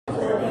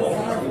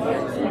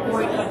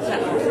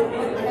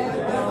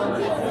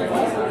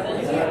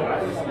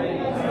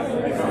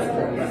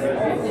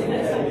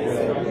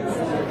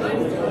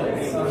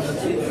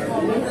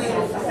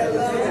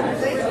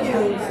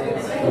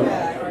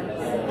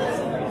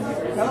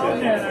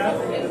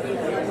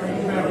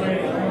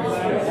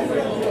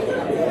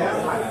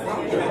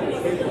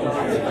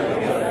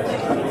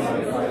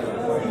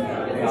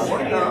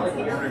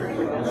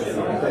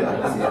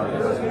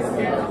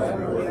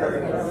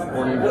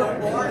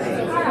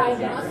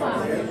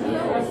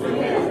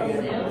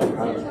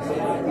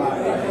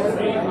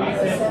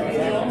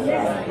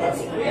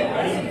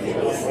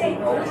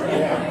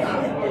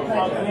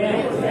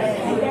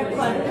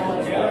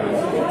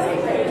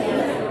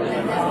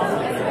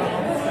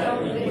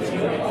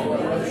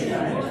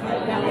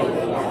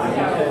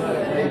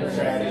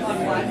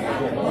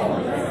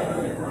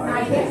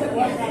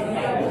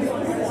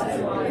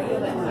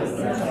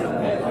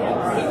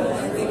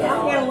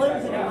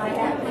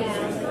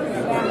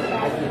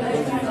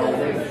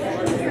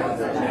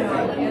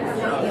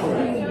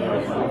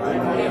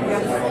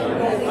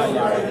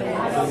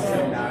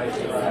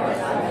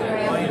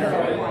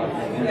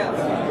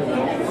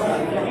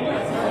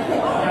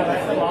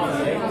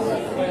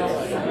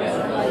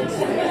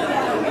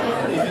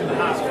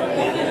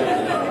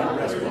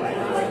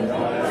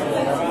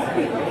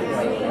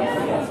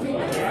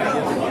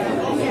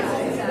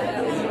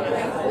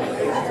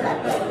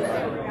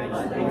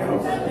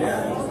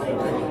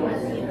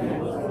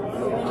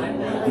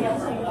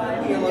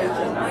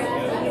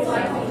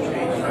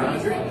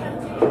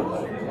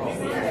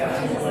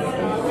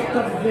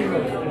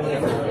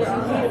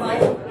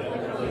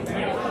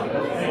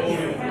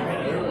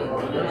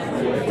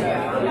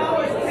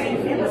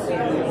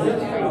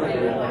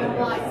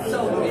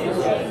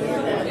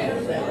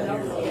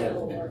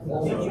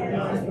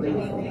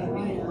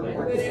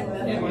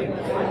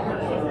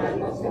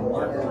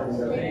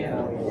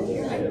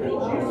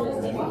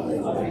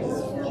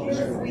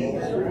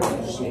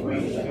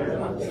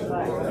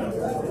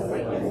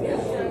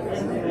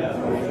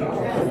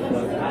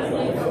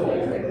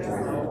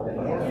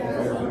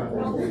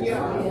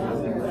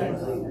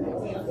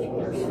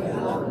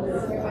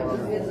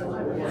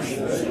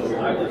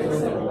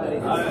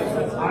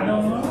I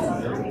don't know.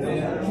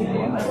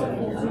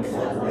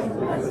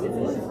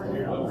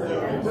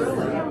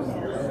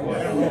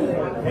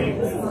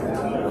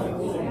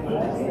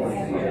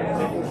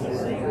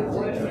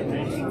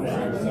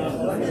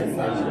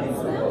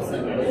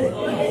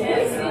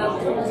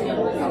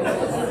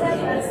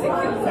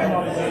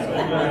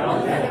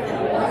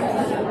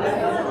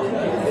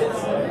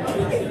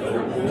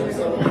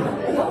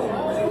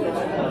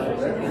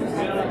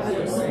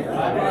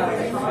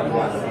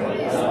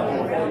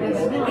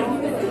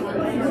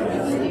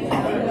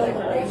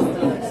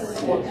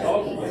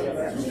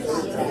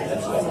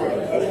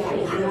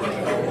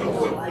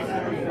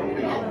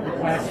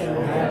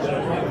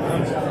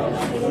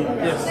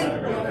 Yes,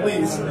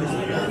 please.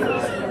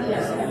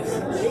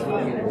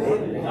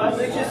 I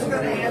was just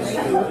going to ask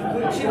you,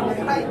 would you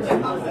write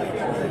down the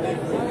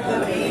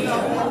name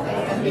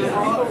and the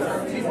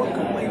author? People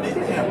complain they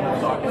didn't have one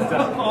talking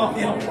about.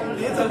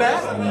 It's a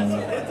battle.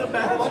 It's a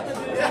battle.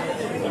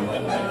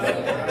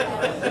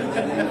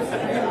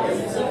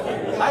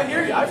 I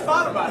hear you. I've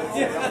thought about it.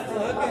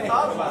 Yeah. I've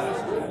thought about it.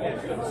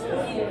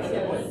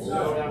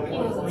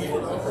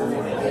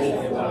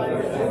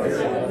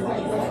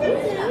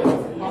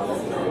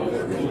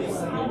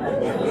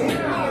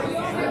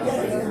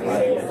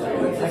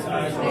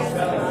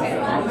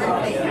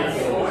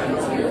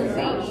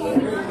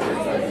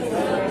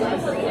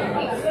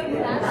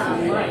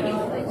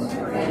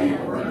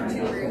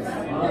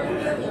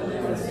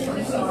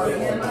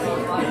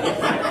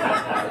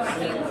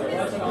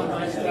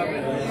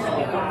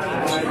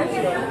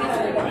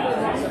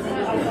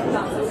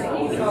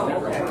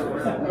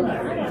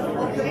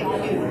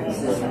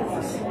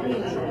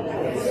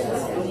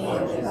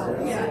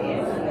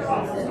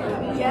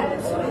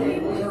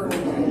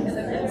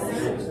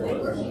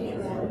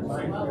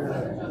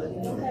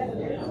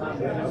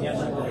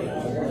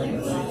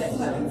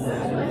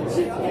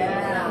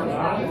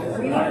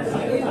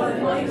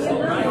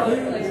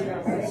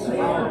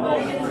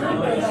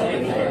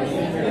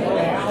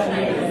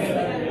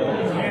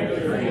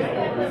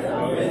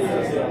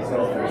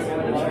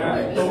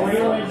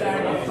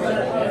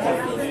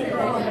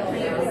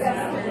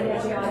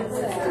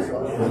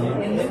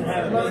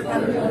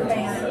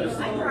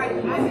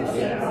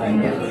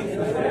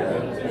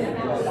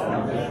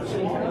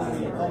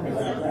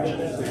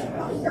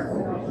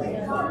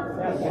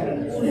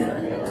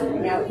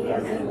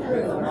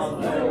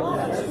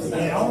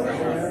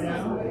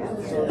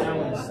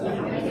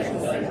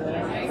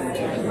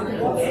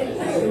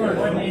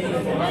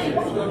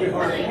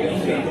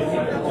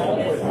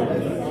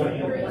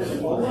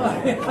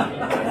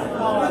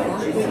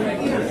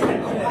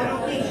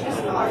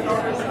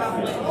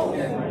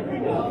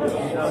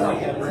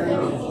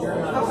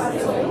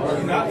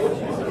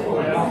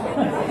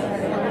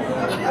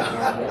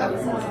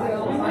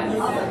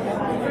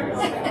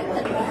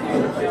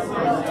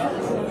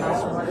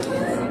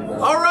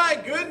 All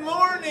right, good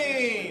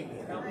morning.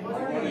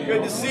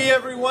 Good to see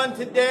everyone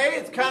today.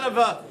 It's kind of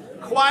a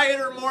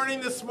quieter morning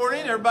this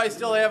morning. Everybody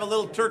still have a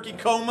little turkey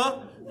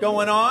coma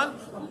going on,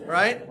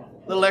 right?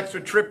 A little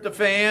extra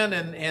tryptophan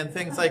and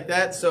things like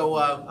that. So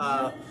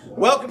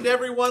welcome to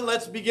everyone.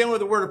 Let's begin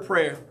with a word of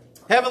prayer.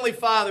 Heavenly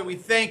Father, we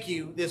thank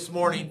you this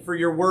morning for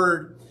your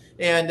word.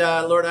 And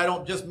Lord, I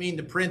don't just mean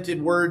the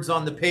printed words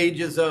on the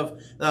pages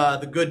of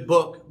the good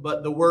book,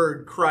 but the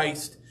word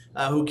Christ,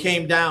 who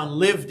came down,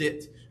 lived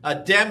it,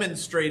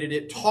 demonstrated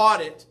it,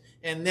 taught it,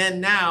 and then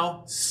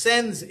now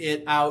sends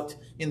it out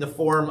in the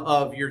form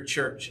of your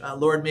church.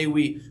 Lord, may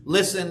we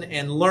listen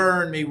and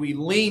learn. May we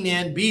lean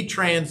in, be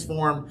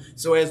transformed.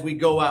 So as we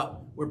go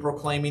out, we're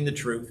proclaiming the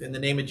truth. In the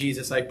name of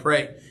Jesus, I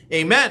pray.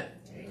 Amen.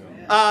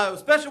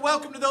 Special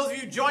welcome to those of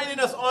you joining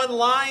us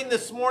online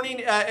this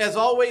morning. As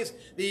always,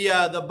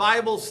 the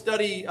Bible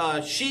study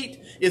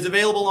sheet is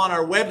available on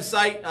our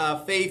website,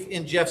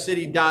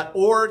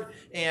 faithinjeffcity.org,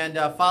 and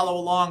follow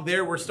along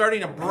there. We're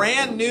starting a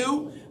brand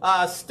new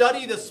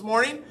study this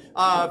morning,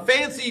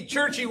 fancy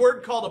churchy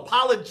word called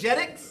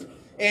apologetics,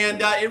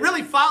 and it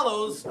really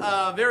follows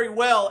very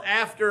well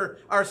after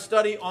our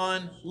study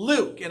on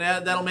Luke, and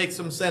that'll make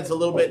some sense a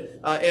little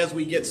bit as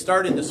we get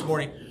started this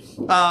morning.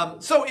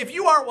 So if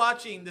you are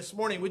watching this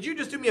morning, would you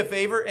just do me a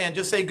favor and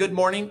just say good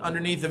morning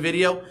underneath the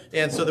video,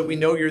 and so that we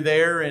know you're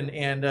there,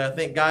 and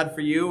thank God for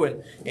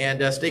you,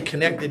 and stay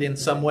connected in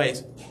some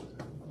ways.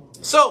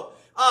 So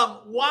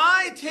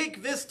why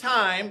take this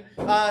time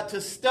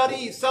to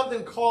study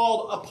something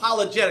called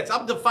apologetics?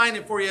 I'll define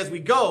it for you as we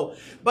go,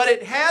 but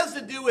it has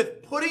to do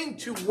with putting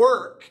to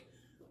work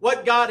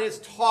what God has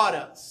taught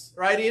us,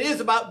 right? It is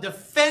about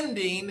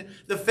defending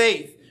the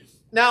faith.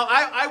 Now,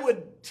 I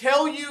would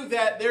tell you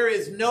that there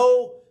is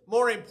no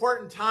more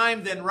important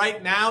time than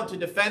right now to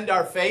defend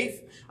our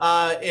faith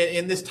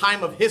in this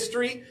time of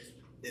history.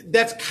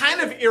 That's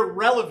kind of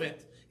irrelevant.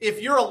 If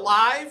you're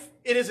alive,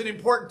 it is an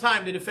important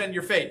time to defend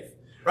your faith.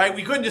 Right?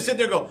 We couldn't just sit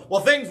there and go, well,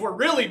 things were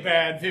really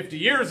bad 50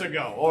 years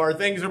ago, or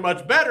things are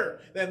much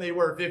better than they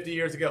were 50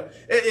 years ago.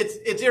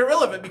 It's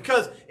irrelevant,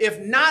 because if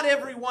not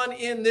everyone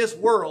in this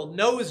world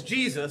knows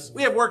Jesus,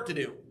 we have work to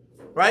do.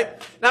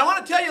 Right? Now, I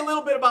want to tell you a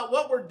little bit about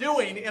what we're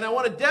doing, and I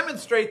want to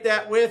demonstrate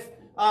that with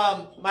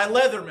my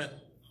Leatherman.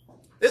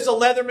 This is a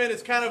Leatherman.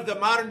 It's kind of the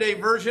modern day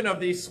version of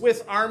the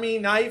Swiss Army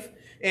knife.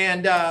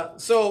 And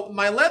so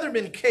my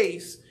Leatherman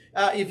case,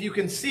 if you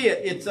can see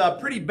it, it's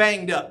pretty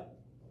banged up.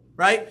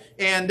 Right?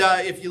 And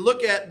if you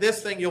look at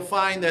this thing, you'll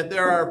find that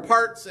there are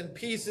parts and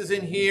pieces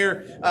in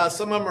here.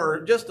 Some of them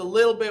are just a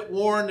little bit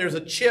worn. There's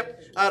a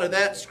chip out of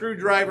that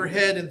screwdriver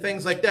head and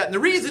things like that. And the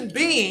reason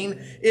being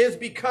is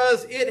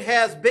because it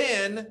has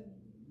been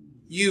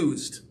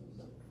used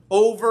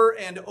over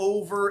and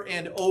over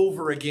and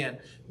over again.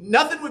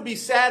 Nothing would be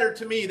sadder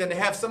to me than to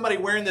have somebody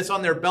wearing this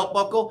on their belt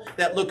buckle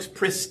that looks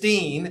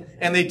pristine,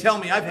 and they tell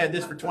me, I've had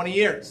this for 20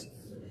 years.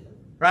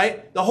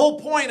 Right? The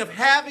whole point of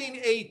having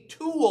a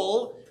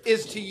tool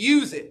is to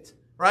use it,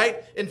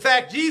 right? In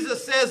fact,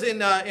 Jesus says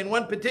in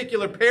one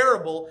particular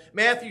parable,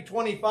 Matthew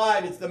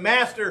 25, it's the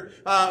master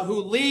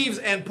who leaves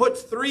and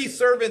puts 3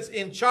 servants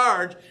in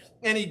charge,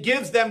 and he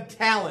gives them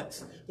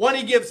talents. One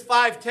he gives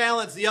 5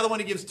 talents, the other one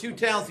he gives 2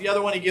 talents, the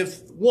other one he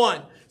gives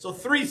 1. So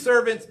 3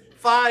 servants,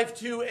 5,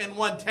 2, and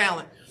 1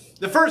 talent.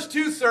 The first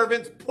 2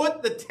 servants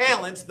put the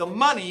talents, the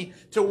money,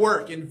 to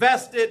work,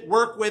 invest it,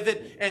 work with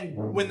it, and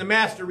when the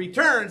master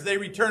returns, they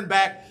return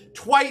back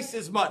twice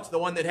as much. The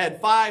one that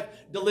had 5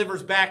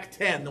 delivers back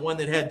 10. The one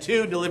that had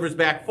 2 delivers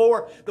back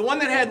 4. The one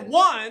that had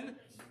 1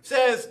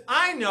 says,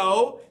 I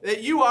know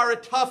that you are a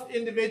tough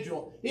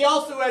individual. He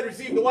also had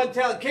received the 1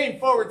 talent, came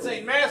forward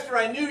saying, Master,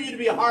 I knew you to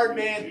be a hard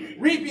man,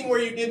 reaping where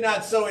you did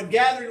not sow and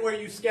gathering where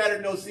you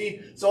scattered no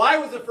seed. So I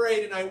was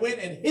afraid, and I went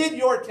and hid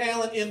your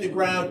talent in the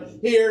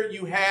ground. Here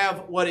you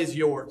have what is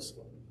yours.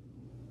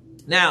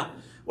 Now,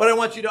 what I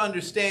want you to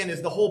understand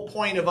is the whole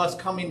point of us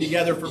coming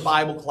together for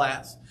Bible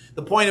class,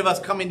 the point of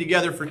us coming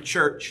together for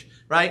church,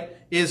 right,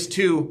 is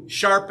to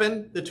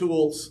sharpen the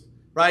tools,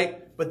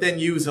 right, but then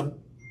use them.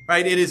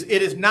 Right? It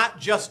is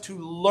not just to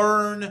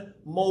learn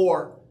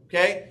more.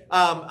 Okay?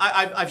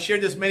 I've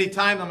shared this many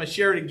times. I'm going to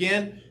share it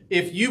again.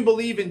 If you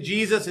believe in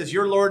Jesus as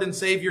your Lord and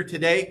Savior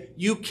today,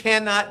 you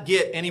cannot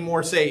get any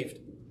more saved.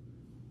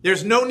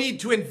 There's no need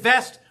to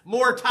invest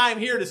more time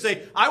here to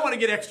say, I want to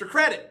get extra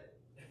credit.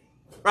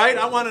 Right?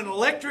 I want an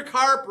electric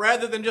harp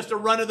rather than just a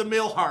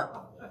run-of-the-mill harp.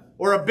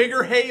 Or a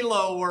bigger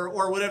halo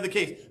or whatever the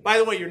case. By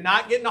the way, you're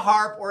not getting a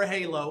harp or a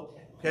halo.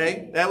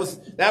 Okay, that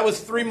was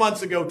 3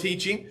 months ago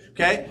teaching.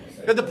 Okay,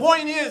 but the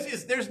point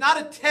is there's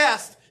not a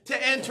test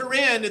to enter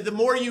in. The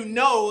more you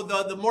know,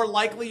 the more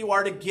likely you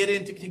are to get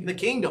into the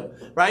kingdom.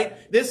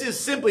 Right? This is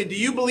simply, do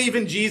you believe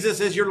in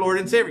Jesus as your Lord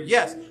and Savior?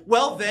 Yes.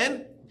 Well,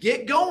 then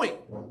get going.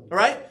 All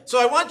right?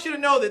 So I want you to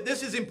know that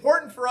this is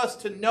important for us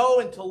to know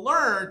and to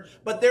learn,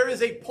 but there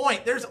is a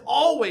point. There's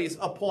always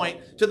a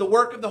point to the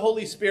work of the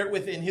Holy Spirit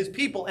within His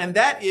people, and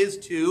that is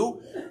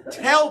to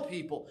tell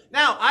people.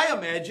 Now, I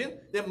imagine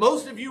that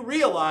most of you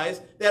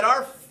realize that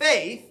our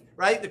faith,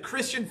 right, the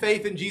Christian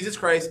faith in Jesus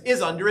Christ,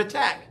 is under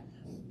attack.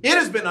 It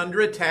has been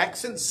under attack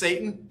since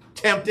Satan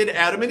tempted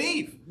Adam and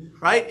Eve,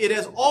 right? It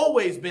has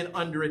always been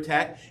under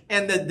attack,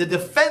 and the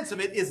defense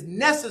of it is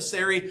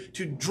necessary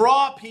to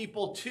draw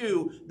people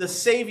to the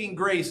saving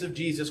grace of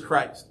Jesus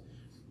Christ.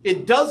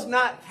 It does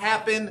not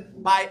happen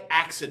by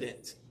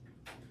accident.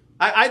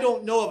 I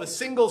don't know of a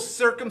single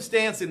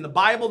circumstance in the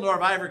Bible, nor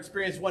have I ever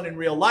experienced one in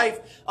real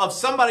life, of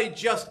somebody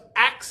just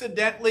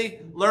accidentally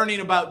learning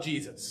about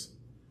Jesus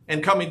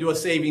and coming to a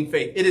saving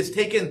faith. It has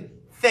taken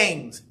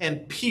things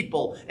and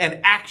people and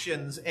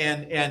actions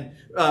and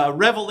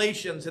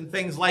revelations and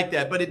things like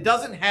that. But it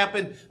doesn't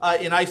happen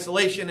in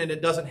isolation, and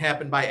it doesn't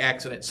happen by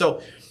accident.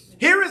 So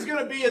here is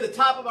going to be at the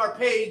top of our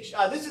page.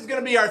 This is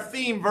going to be our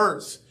theme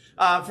verse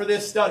for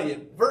this study.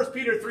 1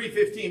 Peter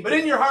 3:15. But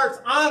in your hearts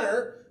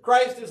honor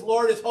Christ as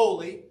Lord as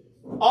holy,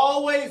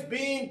 always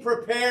being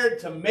prepared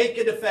to make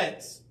a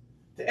defense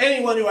to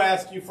anyone who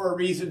asks you for a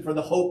reason for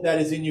the hope that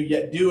is in you,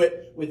 yet do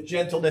it with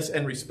gentleness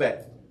and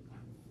respect.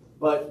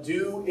 But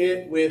do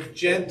it with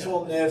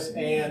gentleness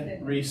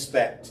and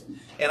respect.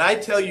 And I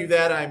tell you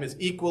that I'm as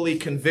equally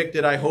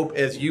convicted, I hope,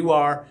 as you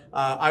are.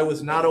 I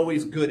was not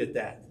always good at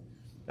that.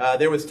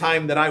 There was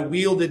time that I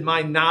wielded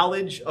my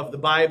knowledge of the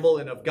Bible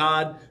and of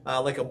God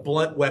like a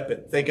blunt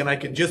weapon, thinking I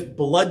could just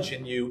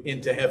bludgeon you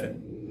into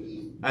heaven.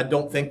 I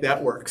don't think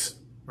that works,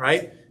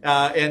 right?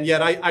 And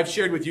yet I've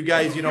shared with you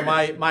guys, you know,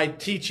 my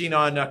teaching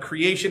on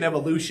creation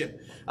evolution.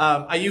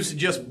 I used to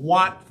just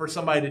want for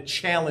somebody to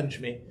challenge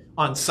me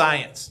on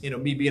science, you know,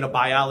 me being a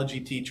biology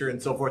teacher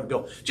and so forth, and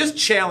go, just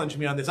challenge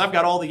me on this. I've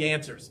got all the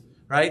answers,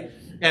 right?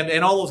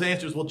 And all those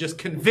answers will just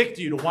convict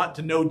you to want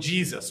to know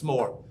Jesus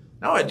more.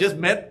 No, it just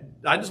meant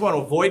I just want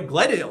to avoid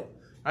Gledhill,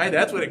 right?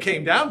 That's what it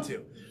came down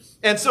to.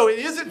 And so it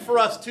isn't for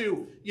us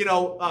to,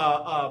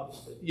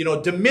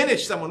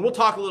 diminish someone. We'll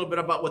talk a little bit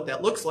about what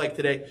that looks like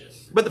today.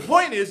 But the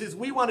point is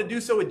we want to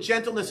do so with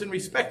gentleness and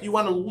respect. You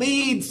want to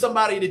lead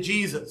somebody to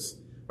Jesus,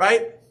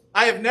 right?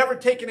 I have never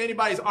taken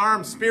anybody's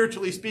arm,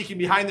 spiritually speaking,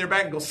 behind their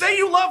back and go, say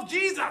you love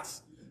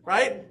Jesus,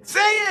 right?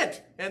 Say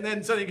it. And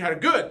then suddenly kind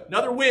of, good,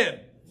 another win,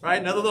 right?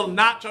 Another little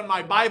notch on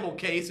my Bible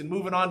case and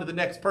moving on to the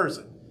next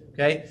person,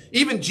 okay?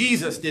 Even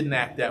Jesus didn't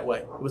act that way.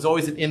 It was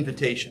always an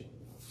invitation.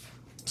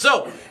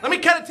 So, let me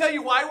kind of tell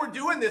you why we're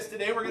doing this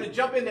today. We're going to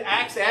jump into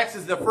Acts. Acts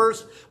is the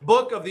first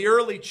book of the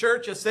early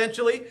church,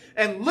 essentially.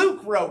 And Luke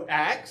wrote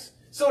Acts.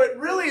 So it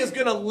really is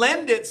going to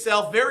lend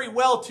itself very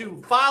well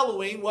to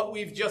following what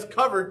we've just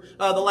covered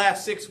the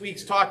last 6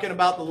 weeks, talking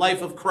about the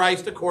life of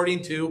Christ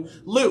according to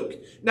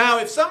Luke. Now,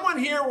 if someone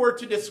here were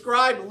to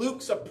describe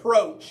Luke's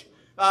approach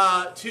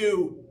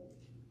to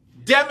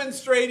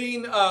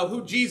demonstrating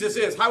who Jesus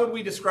is, how would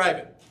we describe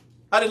it?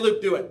 How did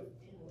Luke do it?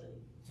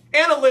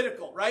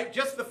 Analytical, right?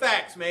 Just the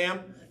facts, ma'am,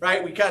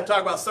 right? We kind of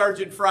talk about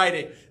Sergeant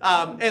Friday.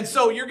 And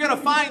so you're going to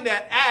find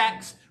that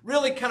Acts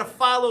really kind of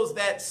follows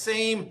that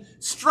same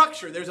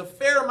structure. There's a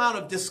fair amount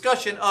of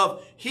discussion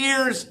of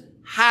here's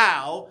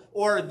how,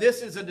 or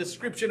this is a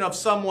description of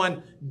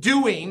someone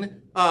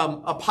doing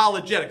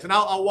apologetics. And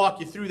I'll walk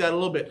you through that a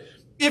little bit.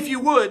 If you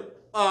would,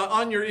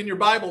 in your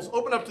Bibles,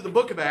 open up to the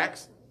book of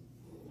Acts,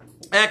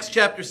 Acts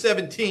chapter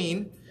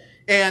 17.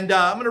 And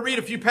I'm going to read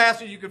a few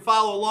passages you can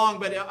follow along,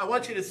 but I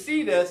want you to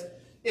see this,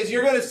 is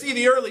you're going to see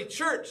the early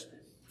church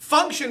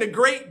function a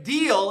great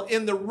deal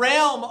in the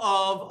realm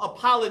of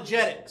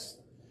apologetics,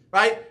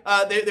 right?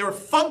 They were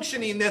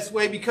functioning this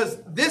way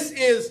because this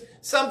is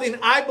something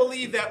I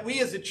believe that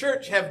we as a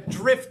church have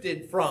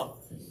drifted from.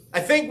 I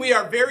think we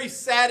are very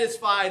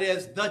satisfied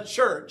as the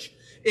church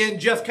in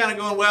just kind of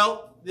going,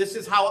 well, this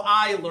is how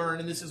I learn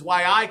and this is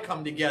why I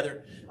come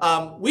together.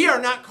 We are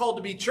not called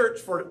to be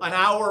church for an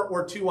hour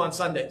or two on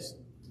Sundays.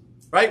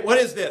 Right? What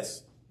is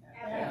this?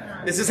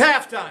 Halftime. This is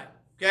halftime.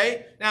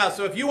 Okay? Now,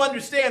 so if you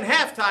understand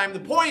halftime, the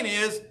point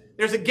is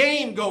there's a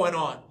game going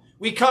on.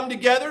 We come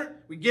together,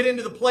 we get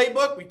into the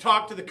playbook, we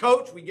talk to the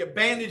coach, we get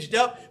bandaged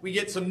up, we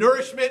get some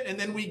nourishment, and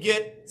then we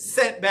get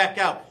sent back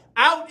out.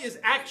 Out is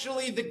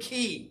actually the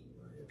key.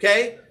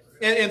 Okay?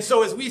 And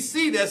so as we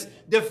see this,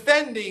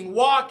 defending,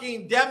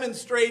 walking,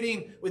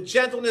 demonstrating with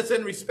gentleness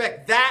and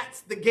respect,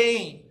 that's the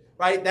game.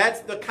 Right? That's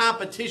the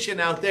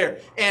competition out there.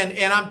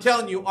 And I'm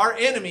telling you, our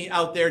enemy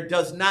out there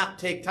does not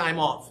take time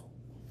off.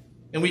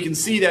 And we can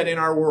see that in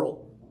our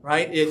world.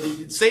 Right?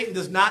 Satan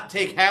does not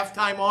take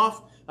halftime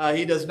off.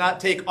 He does not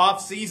take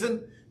off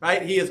season.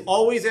 Right? He is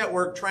always at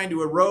work trying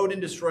to erode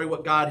and destroy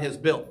what God has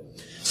built.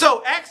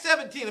 So, Acts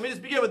 17, let me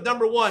just begin with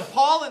number 1.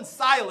 Paul and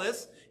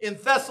Silas in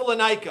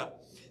Thessalonica.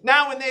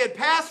 Now, when they had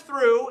passed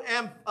through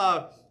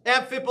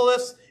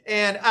Amphipolis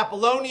and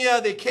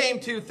Apollonia, they came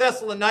to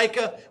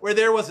Thessalonica, where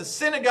there was a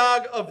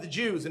synagogue of the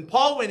Jews. And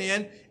Paul went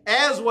in,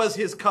 as was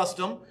his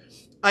custom,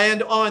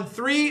 and on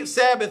 3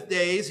 Sabbath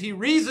days he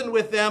reasoned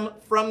with them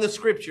from the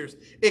Scriptures,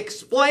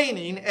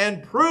 explaining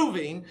and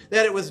proving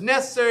that it was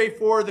necessary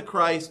for the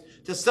Christ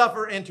to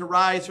suffer and to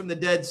rise from the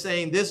dead,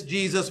 saying, this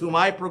Jesus whom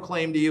I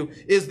proclaim to you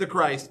is the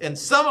Christ. And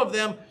some of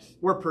them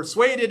were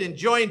persuaded and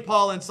joined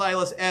Paul and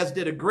Silas, as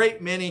did a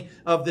great many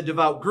of the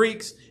devout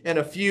Greeks and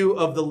a few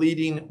of the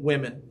leading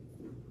women.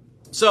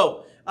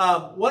 So,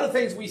 one of the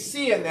things we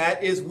see in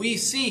that is we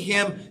see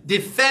him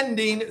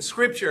defending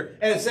Scripture.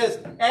 And it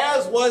says,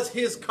 as was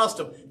his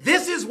custom.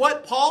 This is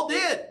what Paul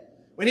did.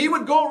 When he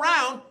would go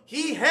around,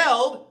 he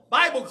held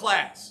Bible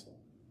class.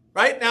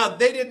 Right? Now,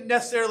 they didn't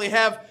necessarily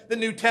have the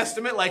New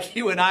Testament like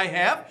you and I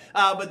have,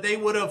 but they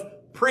would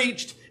have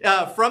preached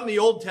from the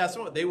Old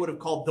Testament, what they would have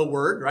called the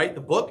Word, right,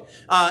 the book,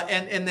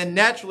 and then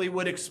naturally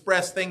would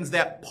express things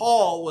that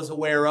Paul was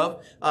aware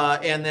of,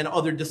 and then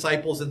other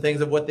disciples and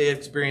things of what they had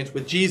experienced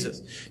with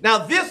Jesus. Now,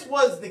 this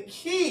was the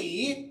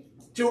key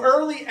to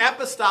early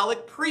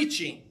apostolic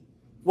preaching,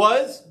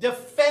 was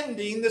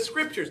defending the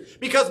Scriptures.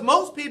 Because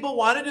most people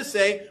wanted to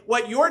say,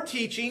 what you're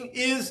teaching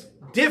is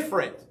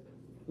different.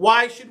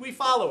 Why should we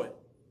follow it?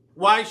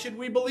 Why should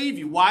we believe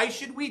you? Why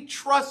should we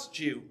trust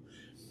you?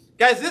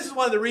 Guys, this is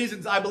one of the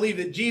reasons I believe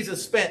that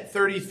Jesus spent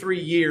 33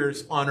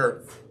 years on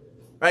earth.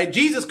 Right?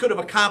 Jesus could have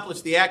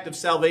accomplished the act of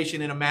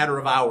salvation in a matter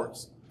of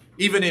hours,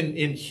 even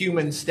in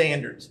human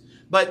standards.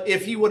 But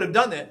if he would have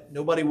done that,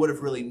 nobody would have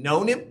really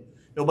known him.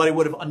 Nobody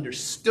would have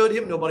understood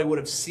him. Nobody would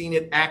have seen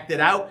it acted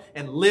out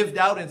and lived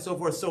out and so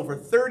forth. So for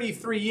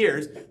 33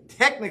 years,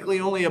 technically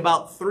only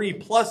about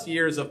 3+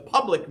 years of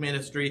public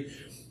ministry,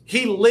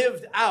 he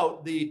lived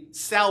out the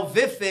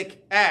salvific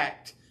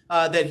act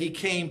that he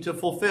came to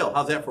fulfill.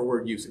 How's that for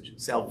word usage?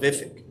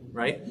 Salvific,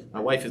 right? My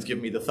wife has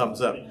given me the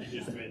thumbs up.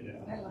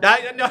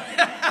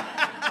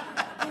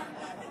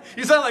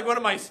 You sound like one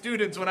of my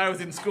students when I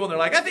was in school, and they're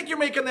like, I think you're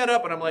making that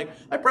up. And I'm like,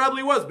 I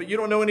probably was, but you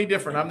don't know any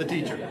different. I'm the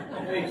teacher.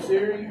 Hey,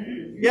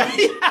 Siri. Yeah.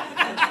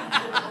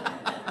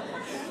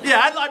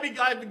 Yeah, I'd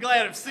be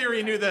glad if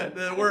Siri knew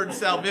the word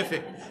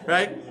salvific,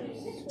 right?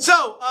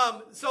 So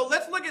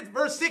let's look at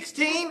verse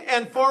 16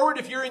 and forward.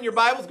 If you're in your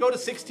Bibles, go to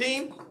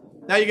 16.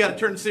 Now you got to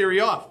turn Siri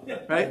off,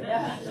 right?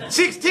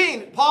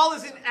 16, Paul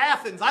is in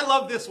Athens. I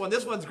love this one.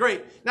 This one's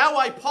great. Now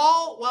while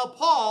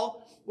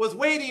Paul was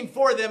waiting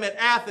for them at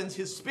Athens,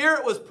 his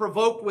spirit was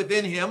provoked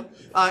within him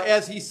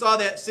as he saw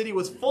that city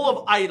was full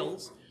of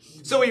idols.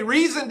 So he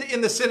reasoned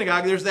in the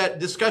synagogue. There's that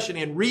discussion.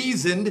 He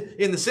reasoned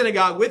in the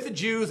synagogue with the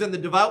Jews and the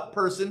devout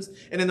persons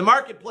and in the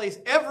marketplace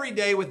every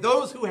day with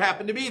those who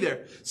happened to be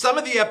there. Some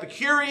of the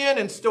Epicurean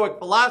and Stoic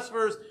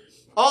philosophers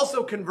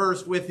also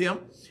conversed with him.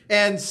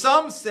 And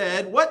some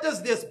said, what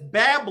does this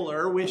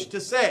babbler wish to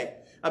say?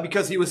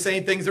 Because he was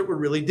saying things that were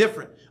really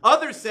different.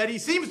 Others said he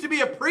seems to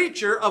be a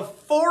preacher of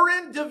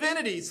foreign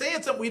divinity,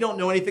 saying something we don't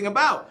know anything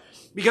about,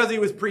 because he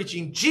was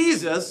preaching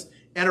Jesus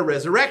and a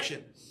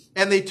resurrection.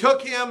 And they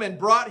took him and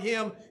brought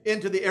him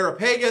into the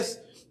Areopagus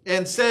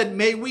and said,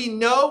 may we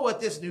know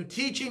what this new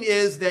teaching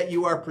is that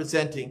you are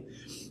presenting.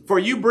 For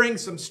you bring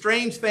some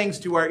strange things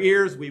to our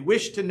ears. We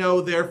wish to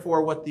know,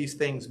 therefore, what these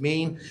things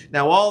mean.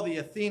 Now all the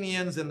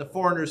Athenians and the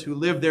foreigners who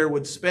lived there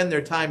would spend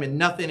their time in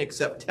nothing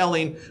except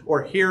telling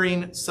or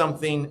hearing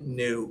something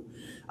new.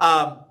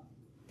 Now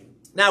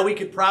we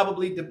could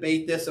probably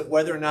debate this of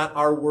whether or not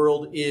our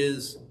world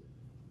is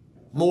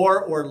more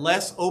or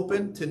less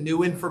open to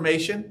new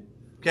information.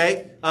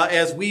 Okay,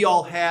 as we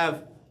all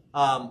have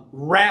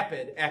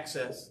rapid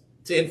access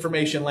to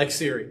information like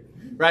Siri,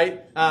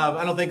 right?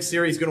 I don't think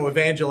Siri's going to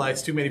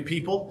evangelize too many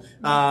people.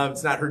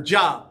 It's not her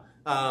job.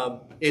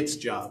 It's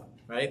job,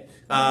 right?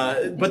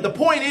 But the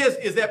point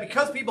is that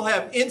because people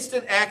have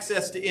instant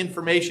access to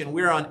information,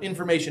 we're on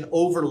information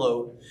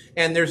overload,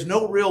 and there's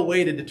no real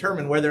way to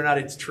determine whether or not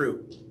it's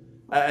true.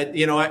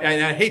 And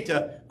I hate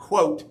to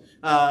quote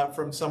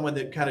from someone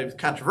that kind of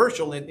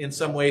controversial in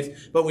some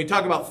ways, but when we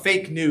talk about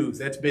fake news,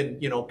 that's been,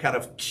 kind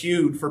of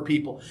cued for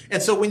people.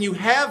 And so when you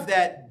have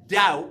that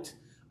doubt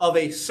of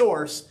a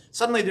source,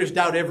 suddenly there's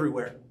doubt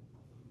everywhere,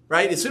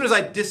 right? As soon as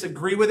I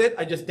disagree with it,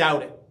 I just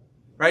doubt it,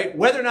 right?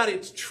 Whether or not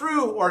it's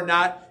true or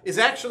not is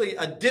actually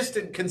a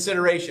distant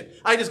consideration.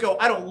 I just go,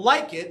 I don't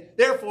like it,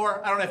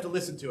 therefore I don't have to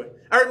listen to it.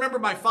 I remember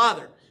my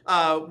father.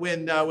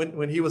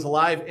 When he was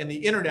alive and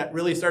the internet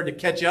really started to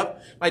catch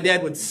up, my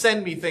dad would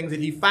send me things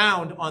that he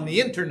found on the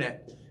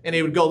internet. And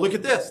he would go, look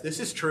at this. This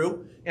is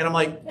true. And I'm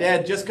like,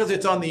 Dad, just because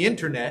it's on the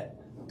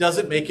internet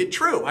doesn't make it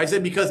true. I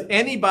said, because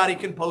anybody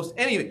can post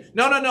anything.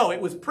 No.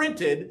 It was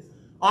printed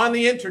on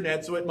the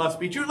internet, so it must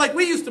be true. Like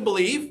we used to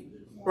believe,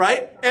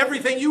 right?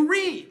 Everything you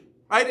read,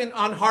 right? And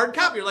on hard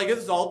copy, you're like, this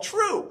is all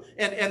true.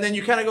 And then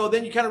you kind of go,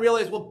 then you kind of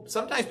realize, well,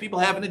 sometimes people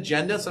have an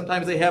agenda.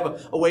 Sometimes they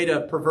have a way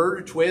to pervert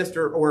or twist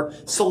or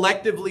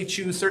selectively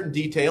choose certain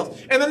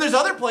details. And then there's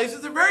other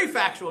places that are very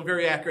factual and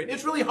very accurate.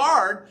 It's really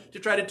hard to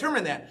try to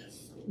determine that.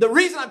 The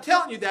reason I'm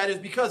telling you that is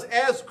because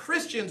as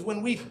Christians,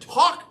 when we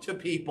talk to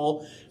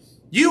people,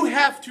 you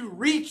have to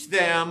reach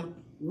them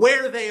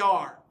where they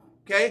are,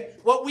 okay?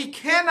 What we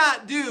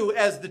cannot do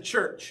as the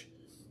church,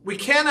 we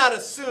cannot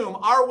assume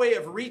our way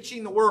of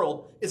reaching the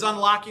world is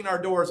unlocking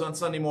our doors on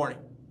Sunday morning.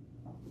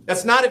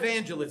 That's not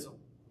evangelism.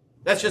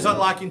 That's just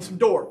unlocking some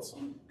doors,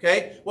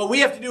 okay? What we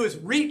have to do is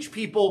reach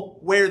people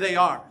where they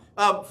are.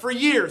 For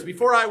years,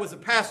 before I was a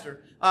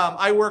pastor,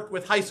 I worked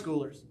with high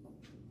schoolers.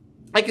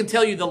 I can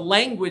tell you the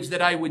language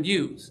that I would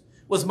use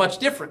was much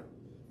different,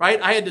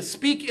 right? I had to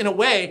speak in a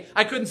way,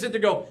 I couldn't sit there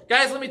and go,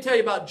 guys, let me tell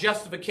you about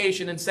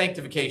justification and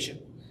sanctification.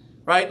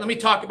 Right? Let me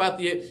talk about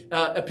the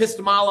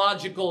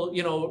epistemological,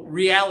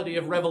 reality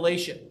of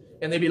Revelation.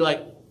 And they'd be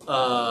like,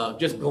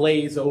 just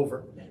glaze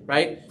over,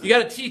 right? You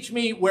got to teach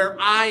me where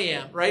I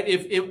am,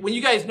 right? When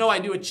you guys know I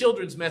do a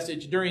children's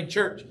message during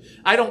church,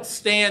 I don't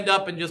stand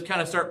up and just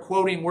kind of start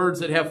quoting words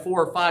that have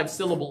 4 or 5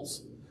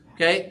 syllables,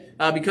 okay?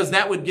 Because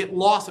that would get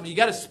lost. I mean, you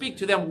got to speak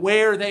to them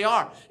where they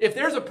are. If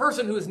there's a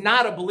person who is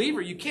not a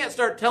believer, you can't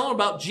start telling them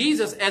about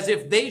Jesus as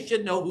if they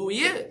should know who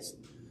he is.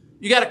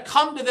 You got to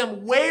come to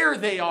them where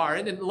they are.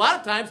 And a lot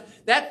of times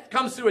that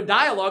comes through a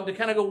dialogue to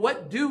kind of go,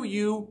 what do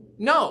you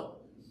know?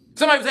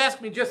 Somebody was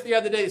asking me just the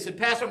other day, they said,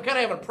 Pastor, I'm kind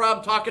of having a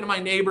problem talking to my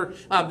neighbor.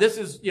 This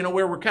is,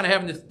 where we're kind of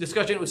having this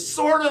discussion. It was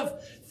sort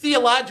of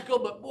theological,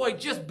 but boy,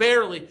 just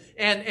barely.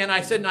 And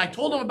I said, and I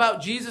told him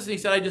about Jesus, and he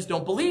said, I just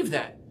don't believe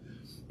that.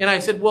 And I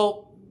said,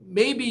 well,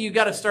 maybe you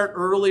got to start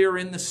earlier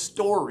in the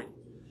story,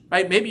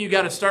 right? Maybe you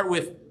got to start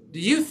with, do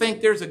you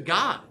think there's a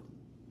God?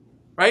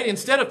 Right?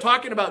 Instead of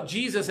talking about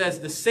Jesus as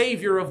the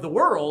Savior of the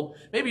world,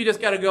 maybe you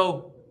just got to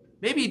go,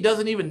 maybe he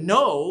doesn't even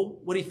know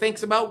what he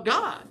thinks about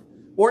God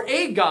or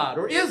a God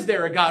or is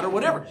there a God or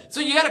whatever.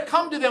 So you got to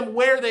come to them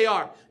where they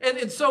are.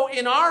 And so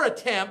in our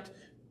attempt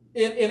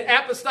in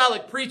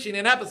apostolic preaching,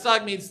 and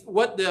apostolic means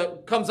what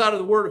comes out of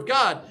the Word of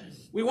God,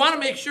 we want to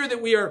make sure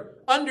that we are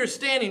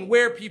understanding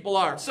where people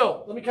are.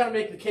 So let me kind of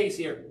make the case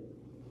here.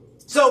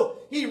 So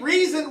he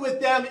reasoned with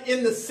them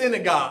in the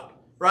synagogue.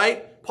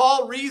 right?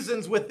 Paul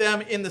reasons with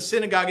them in the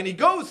synagogue, and he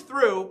goes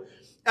through,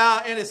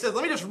 and it says,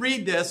 let me just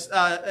read this.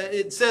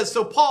 It says,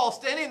 so Paul,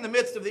 standing in the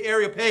midst of the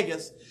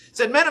Areopagus,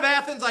 said, men of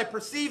Athens, I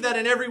perceive that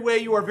in every way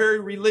you are very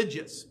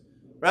religious,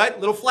 right?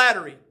 Little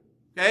flattery,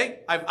 okay?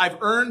 I've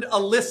earned a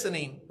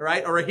listening,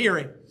 right, or a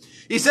hearing.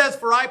 He says,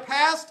 for I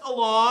passed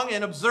along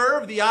and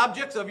observed the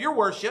objects of your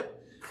worship.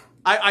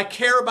 I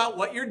care about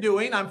what you're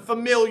doing. I'm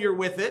familiar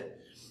with it.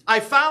 I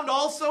found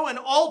also an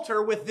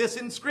altar with this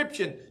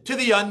inscription, to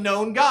the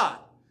unknown God.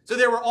 So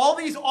there were all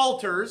these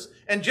altars,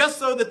 and just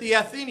so that the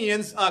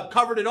Athenians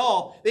covered it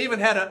all, they even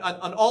had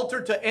an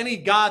altar to any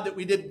god that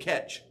we didn't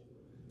catch,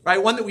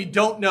 right? One that we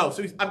don't know.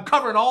 So I'm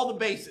covering all the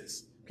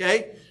bases,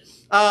 okay?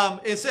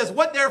 It says,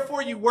 what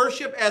therefore you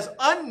worship as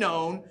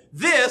unknown,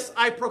 this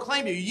I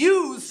proclaim to you.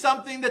 Use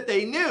something that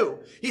they knew.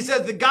 He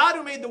says, the God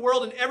who made the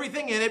world and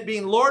everything in it,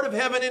 being Lord of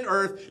heaven and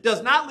earth,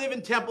 does not live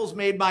in temples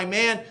made by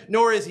man,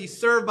 nor is he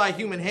served by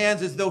human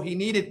hands as though he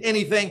needed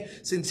anything,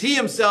 since he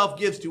himself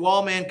gives to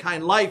all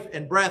mankind life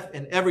and breath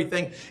and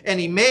everything. And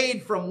he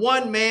made from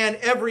one man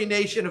every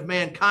nation of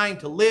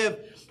mankind to live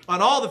on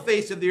all the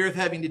face of the earth,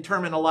 having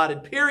determined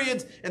allotted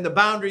periods and the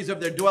boundaries of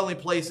their dwelling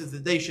places,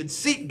 that they should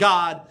seek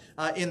God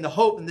in the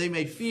hope and they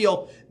may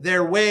feel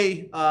their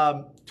way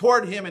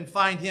toward him and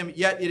find him.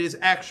 Yet it is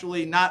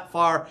actually not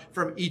far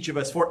from each of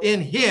us. For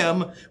in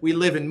him we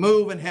live and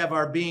move and have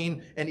our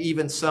being. And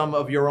even some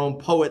of your own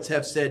poets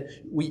have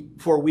said,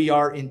 for we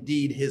are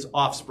indeed his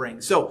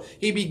offspring. So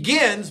he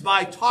begins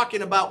by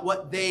talking about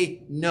what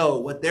they know,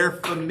 what they're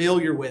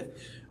familiar with.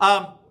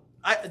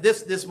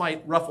 This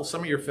might ruffle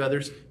some of your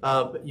feathers,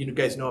 but you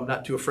guys know I'm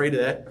not too afraid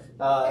of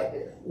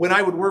that. When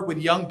I would work with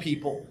young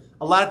people,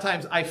 a lot of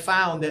times I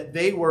found that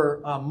they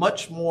were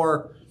much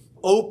more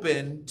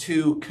open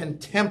to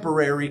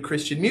contemporary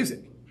Christian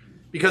music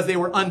because they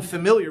were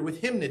unfamiliar with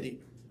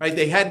hymnody, right?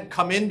 They hadn't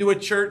come into a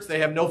church. They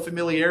have no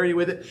familiarity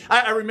with it.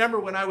 I remember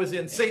when I was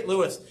in St.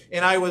 Louis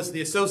and I was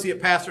the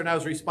associate pastor and I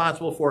was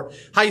responsible for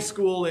high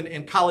school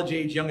and college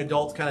age, young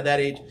adults, kind of that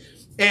age.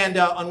 And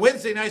on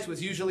Wednesday nights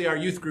was usually our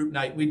youth group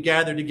night. We'd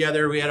gather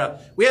together. We had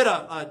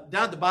a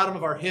down at the bottom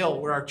of our hill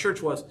where our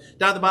church was.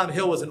 Down at the bottom of the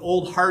hill was an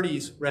old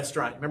Hardee's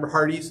restaurant. Remember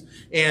Hardee's?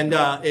 And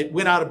it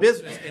went out of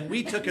business, and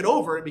we took it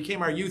over. It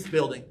became our youth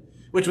building,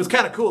 which was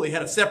kind of cool. They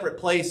had a separate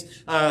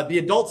place. The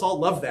adults all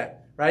loved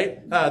that,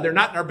 right? They're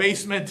not in our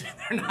basement.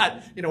 They're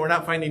not, we're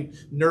not finding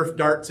Nerf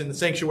darts in the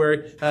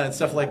sanctuary and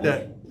stuff like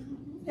that.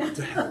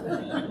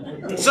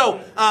 So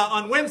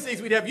on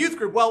Wednesdays we'd have youth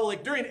group. Well,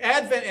 like during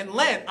Advent and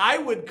Lent, I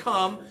would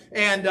come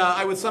and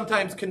I would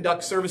sometimes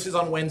conduct services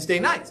on Wednesday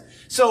nights.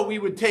 So we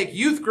would take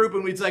youth group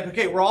and we'd say,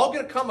 okay, we're all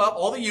going to come up,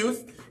 all the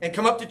youth, and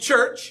come up to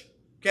church,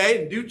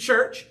 okay, and do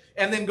church,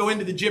 and then go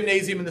into the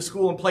gymnasium in the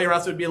school and play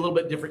around. So it'd be a little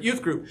bit different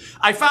youth group.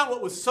 I found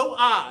what was so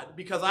odd,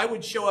 because I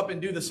would show up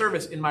and do the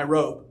service in my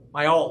robe,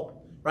 my alb,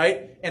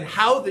 right, and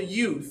how the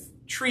youth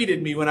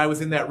treated me when I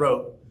was in that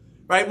robe.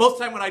 Right? Most of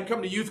the time when I'd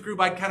come to youth group,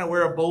 I'd kind of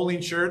wear a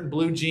bowling shirt and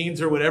blue jeans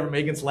or whatever.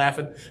 Megan's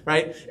laughing,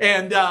 right?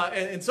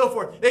 And so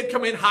forth. They'd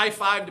come in,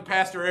 high-five to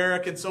Pastor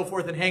Eric and so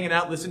forth, and hanging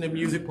out, listening to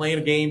music,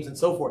 playing games and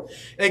so forth.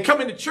 And they'd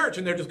come into church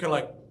and they're just kind of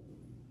like,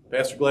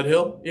 Pastor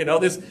Gledhill,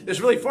 this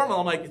really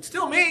formal. I'm like, it's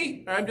still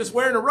me. I'm just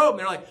wearing a robe. And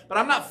they're like, but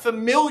I'm not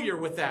familiar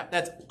with that.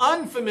 That's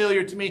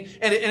unfamiliar to me.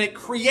 And it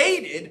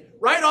created,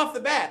 right off the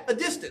bat, a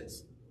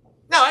distance.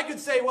 Now, I could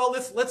say, well,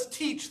 let's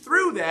teach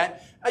through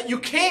that. You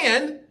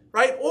can,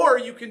 right? Or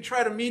you can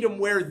try to meet them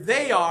where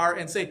they are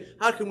and say,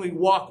 how can we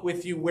walk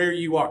with you where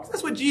you are? 'Cause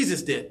that's what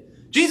Jesus did.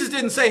 Jesus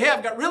didn't say, hey,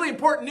 I've got really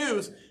important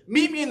news.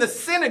 Meet me in the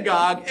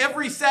synagogue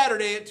every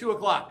Saturday at 2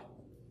 o'clock.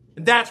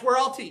 And that's where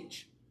I'll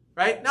teach,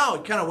 right? No,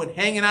 it kind of went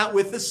hanging out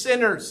with the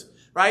sinners,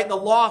 right? The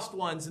lost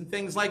ones and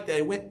things like that.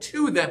 It went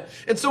to them.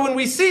 And so when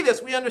we see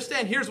this, we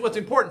understand here's what's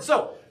important.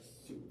 So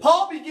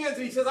Paul begins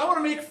and he says, I want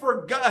to make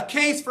a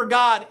case for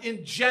God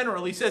in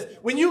general. He says,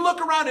 when you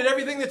look around at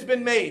everything that's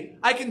been made,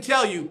 I can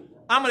tell you,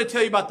 I'm going to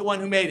tell you about the one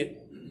who made it.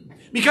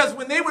 Because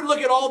when they would look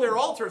at all the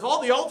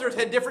altars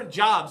had different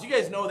jobs. You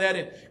guys know that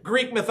in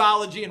Greek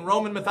mythology and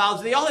Roman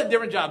mythology. They all had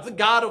different jobs. The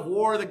god of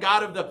war, the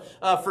god of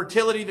the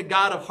fertility, the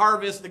god of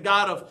harvest, the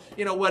god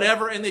of,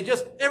 whatever. And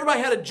everybody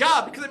had a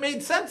job because it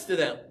made sense to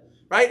them.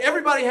 Right?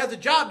 Everybody has a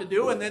job to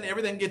do, and then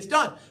everything gets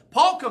done.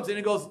 Paul comes in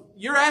and goes,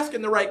 you're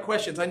asking the right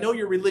questions. I know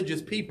you're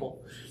religious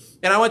people.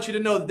 And I want you to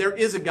know that there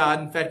is a God.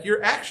 In fact,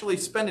 you're actually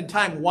spending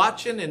time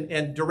watching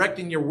and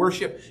directing your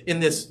worship in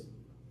this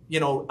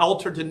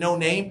altar to no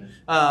name,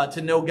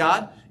 to no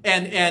God.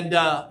 And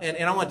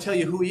I want to tell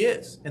you who he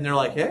is. And they're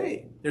like,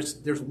 hey,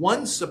 there's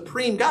one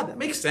supreme God. That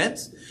makes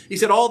sense. He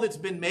said all that's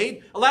been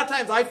made. A lot of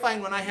times I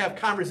find when I have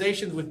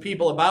conversations with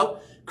people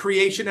about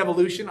creation,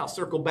 evolution, I'll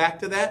circle back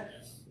to that.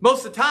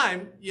 Most of the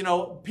time,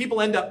 people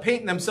end up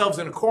painting themselves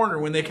in a corner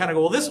when they kind of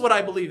go, well, this is what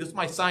I believe. This is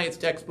my science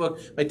textbook.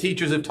 My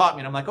teachers have taught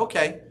me. And I'm like,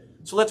 okay,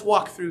 so let's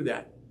walk through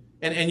that.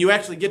 And you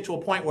actually get to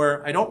a point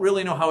where I don't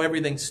really know how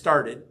everything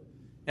started.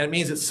 And it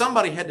means that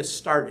somebody had to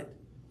start it.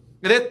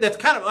 And that's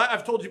kind of,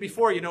 I've told you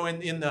before,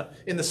 in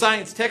the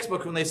science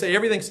textbook, when they say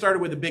everything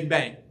started with a Big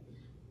Bang,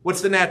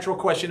 what's the natural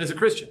question as a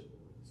Christian?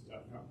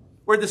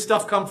 Where'd the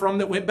stuff come from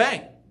that went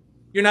bang?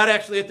 You're not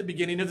actually at the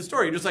beginning of the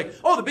story. You're just like,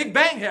 oh, the Big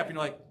Bang happened.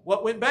 You're like,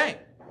 what went bang?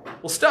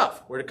 Well,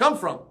 stuff. Where'd it come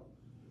from?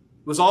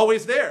 It was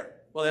always there.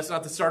 Well, that's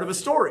not the start of a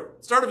story.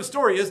 The start of a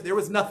story is there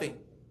was nothing.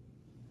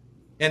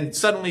 And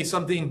suddenly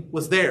something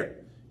was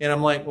there. And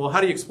I'm like, well,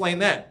 how do you explain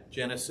that?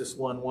 Genesis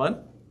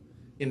 1:1,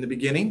 in the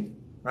beginning,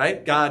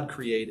 right? God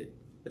created.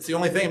 It's the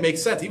only thing that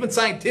makes sense. Even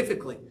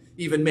scientifically,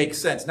 even makes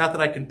sense. Not that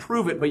I can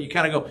prove it, but you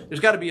kind of go, there's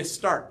got to be a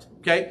start,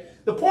 okay?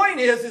 The point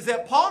is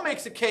that Paul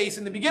makes a case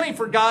in the beginning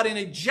for God in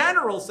a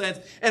general sense.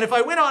 And if I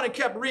went on and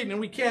kept reading,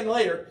 and we can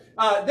later,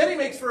 then he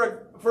makes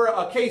for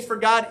a case for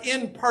God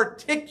in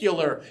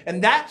particular.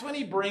 And that's when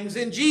he brings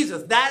in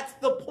Jesus. That's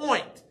the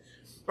point,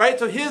 right?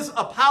 So his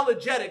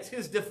apologetics,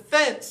 his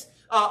defense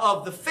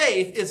of the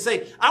faith is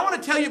say, I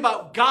want to tell you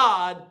about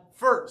God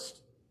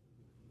first.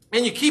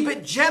 And you keep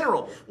it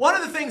general. One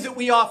of the things that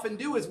we often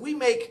do is we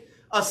make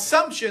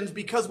assumptions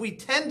because we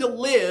tend to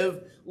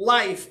live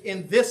life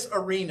in this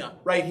arena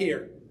right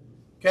here.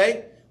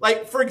 Okay?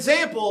 Like, for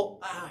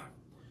example,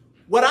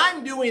 what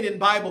I'm doing in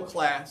Bible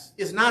class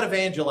is not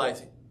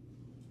evangelizing.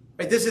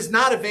 Right? This is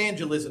not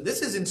evangelism.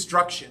 This is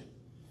instruction.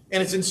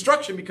 And it's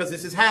instruction because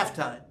this is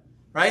halftime.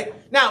 Right?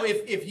 Now,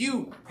 if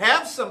you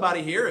have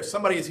somebody here, if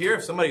somebody is here,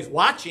 if somebody's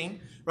watching,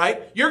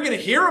 right, you're going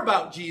to hear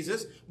about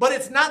Jesus, but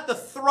it's not the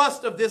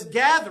thrust of this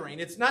gathering.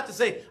 It's not to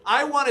say,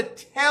 I want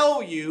to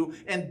tell you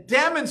and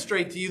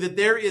demonstrate to you that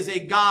there is a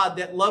God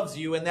that loves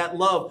you, and that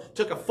love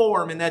took a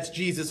form, and that's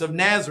Jesus of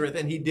Nazareth,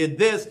 and he did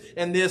this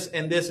and this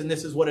and this, and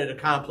this is what it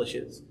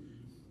accomplishes.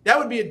 That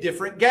would be a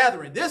different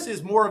gathering. This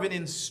is more of an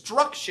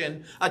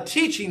instruction, a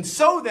teaching,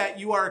 so that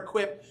you are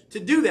equipped to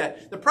do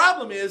that. The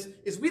problem is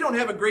we don't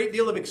have a great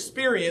deal of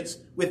experience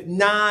with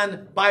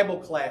non-Bible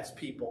class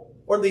people,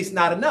 or at least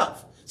not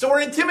enough. So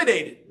we're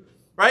intimidated,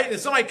 right? And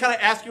somebody kind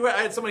of asked you,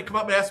 I had somebody come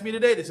up and ask me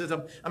today, they says,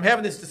 I'm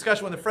having this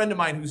discussion with a friend of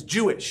mine who's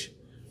Jewish.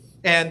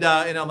 And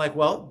I'm like,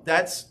 well,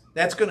 that's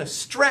going to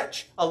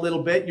stretch a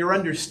little bit your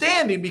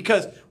understanding,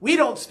 because we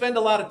don't spend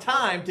a lot of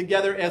time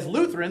together as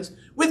Lutherans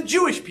with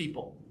Jewish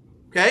people.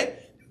 Okay?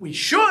 We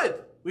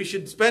should. We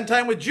should spend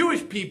time with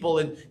Jewish people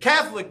and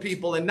Catholic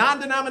people and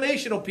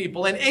non-denominational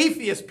people and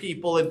atheist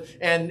people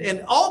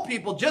and all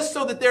people, just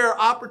so that there are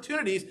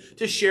opportunities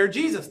to share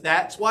Jesus.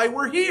 That's why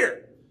we're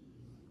here.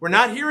 We're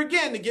not here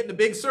again to get in a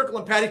big circle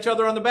and pat each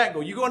other on the back and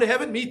go, you going to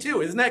heaven? Me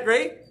too. Isn't that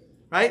great?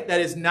 Right?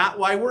 That is not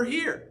why we're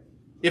here.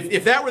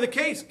 If that were the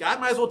case, God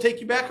might as well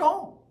take you back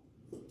home.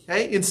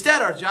 Okay?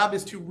 Instead, our job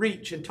is to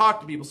reach and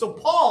talk to people. So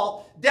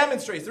Paul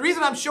demonstrates. The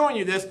reason I'm showing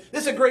you this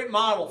is a great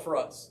model for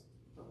us.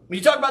 When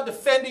you talk about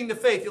defending the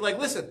faith, you're like,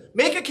 listen,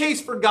 make a case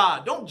for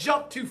God. Don't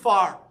jump too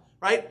far,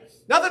 right?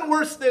 Nothing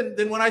worse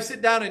than when I sit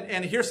down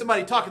and hear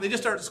somebody talking, they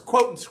just start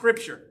quoting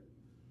scripture.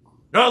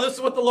 No, this is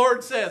what the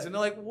Lord says. And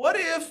they're like, what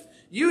if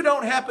you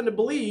don't happen to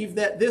believe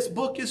that this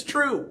book is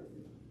true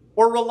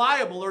or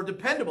reliable or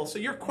dependable? So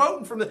you're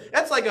quoting from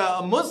that's like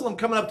a Muslim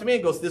coming up to me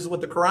and goes, this is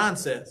what the Quran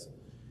says.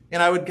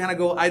 And I would kind of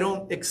go, I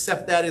don't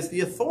accept that as the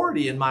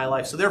authority in my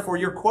life. So therefore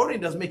your quoting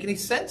doesn't make any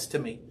sense to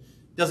me.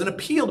 Doesn't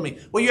appeal to me.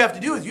 What you have to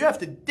do is you have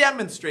to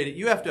demonstrate it.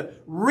 You have to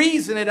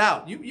reason it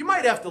out. You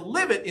might have to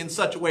live it in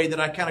such a way that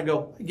I kind of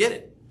go, I get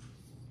it.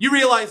 You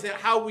realize that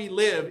how we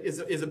live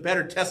is a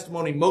better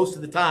testimony most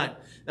of the time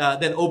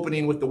than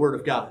opening with the Word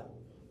of God.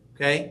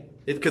 Okay?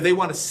 Because they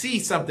want to see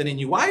something in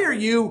you. Why are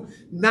you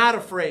not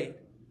afraid?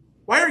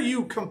 Why are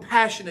you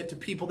compassionate to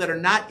people that are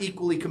not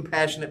equally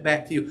compassionate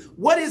back to you?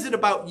 What is it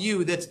about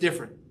you that's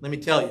different? Let me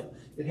tell you.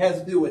 It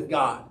has to do with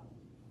God.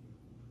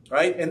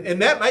 Right?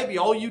 And that might be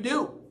all you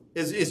do.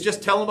 Is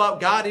just tell them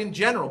about God in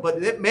general.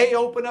 But it may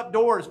open up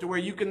doors to where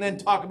you can then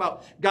talk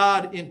about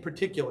God in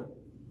particular.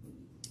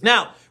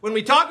 Now, when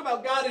we talk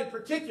about God in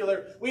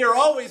particular, we are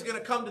always going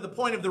to come to the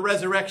point of the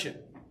resurrection.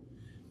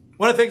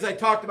 One of the things I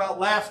talked about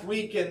last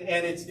week, and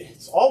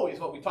it's always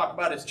what we talk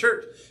about as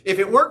church, if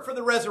it weren't for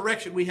the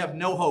resurrection, we have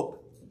no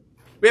hope.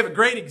 We have a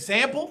great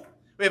example.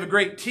 We have a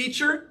great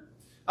teacher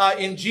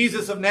in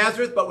Jesus of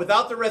Nazareth. But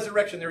without the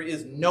resurrection, there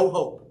is no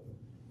hope.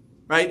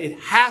 Right? It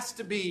has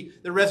to be,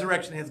 the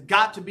resurrection has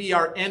got to be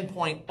our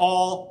endpoint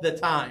all the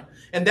time.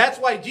 And that's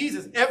why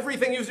Jesus,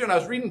 everything he was doing, I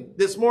was reading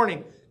this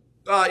morning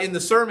in the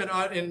sermon,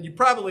 and you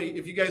probably,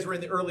 if you guys were in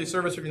the early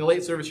service or in the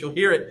late service, you'll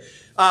hear it.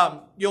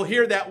 You'll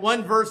hear that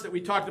one verse that we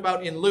talked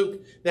about in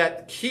Luke,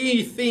 that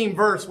key theme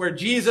verse where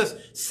Jesus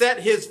set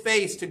his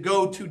face to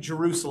go to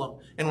Jerusalem.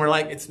 And we're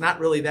like, it's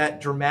not really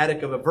that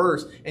dramatic of a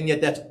verse, and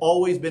yet that's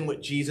always been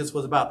what Jesus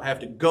was about. I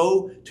have to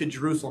go to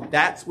Jerusalem.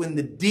 That's when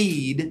the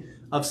deed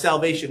of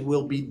salvation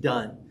will be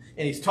done.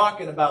 And he's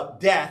talking about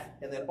death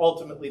and then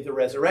ultimately the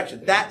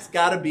resurrection. That's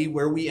got to be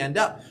where we end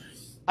up.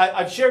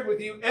 I've shared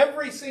with you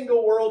every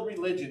single world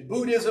religion,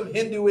 Buddhism,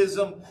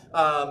 Hinduism,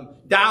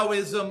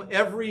 Taoism,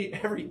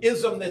 every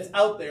ism that's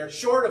out there,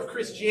 short of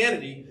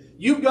Christianity,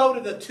 you go to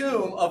the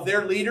tomb of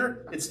their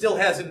leader, it still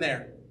has him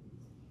there.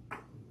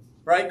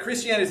 Right?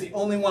 Christianity is the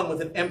only one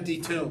with an empty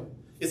tomb.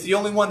 It's the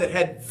only one that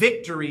had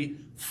victory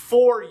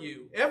for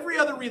you. Every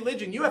other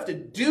religion, you have to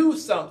do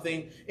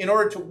something in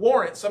order to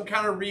warrant some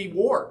kind of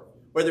reward.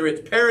 Whether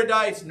it's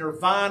paradise,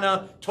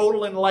 nirvana,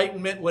 total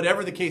enlightenment,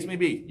 whatever the case may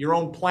be, your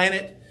own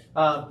planet.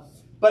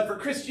 But for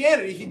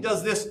Christianity, he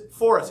does this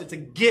for us. It's a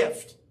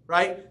gift,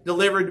 right?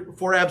 Delivered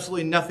for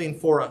absolutely nothing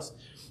for us.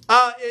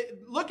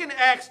 Look in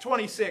Acts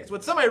 26.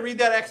 Would somebody read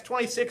that, Acts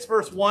 26,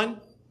 verse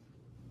 1?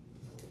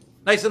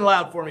 Nice and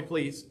loud for me,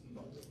 please.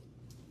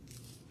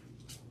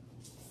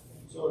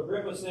 So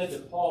Agrippa said to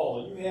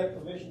Paul, "You have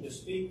permission to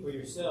speak for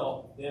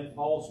yourself." Then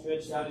Paul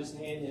stretched out his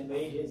hand and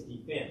made his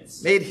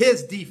defense. Made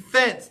his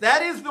defense.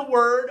 That is the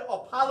word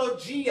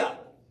apologia,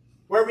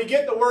 where we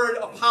get the word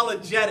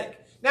apologetic.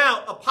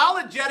 Now,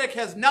 apologetic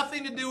has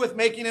nothing to do with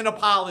making an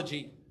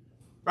apology,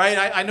 right?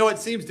 I know it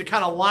seems to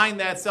kind of line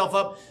that self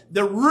up.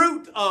 The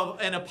root of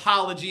an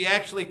apology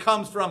actually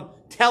comes from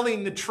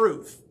telling the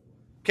truth.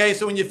 Okay,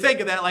 so when you think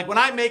of that, like when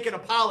I make an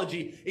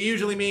apology, it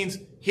usually means,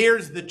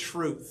 here's the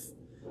truth.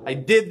 I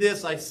did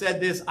this, I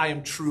said this, I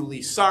am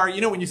truly sorry.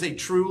 You know when you say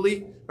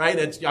truly,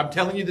 right? I'm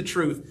telling you the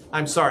truth,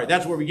 I'm sorry.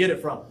 That's where we get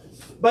it from.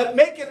 But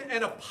making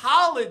an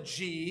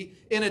apology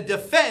in a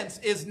defense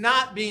is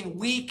not being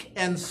weak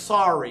and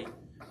sorry.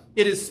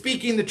 It is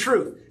speaking the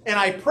truth. And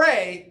I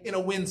pray in a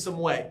winsome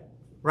way,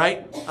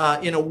 right?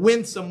 In a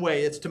winsome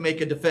way, it's to make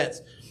a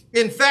defense.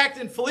 In fact,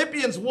 in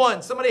Philippians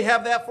 1, somebody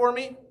have that for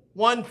me?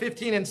 1,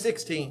 15 and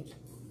 16.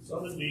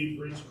 Some indeed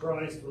preach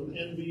Christ from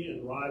envy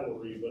and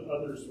rivalry, but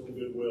others from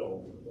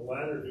goodwill. The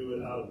latter do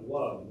it out of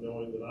love,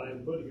 knowing that I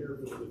am put here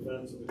for the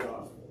defense of the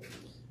gospel.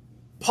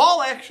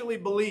 Paul actually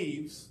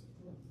believes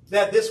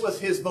that this was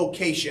his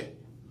vocation.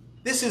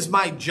 This is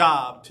my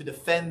job, to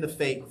defend the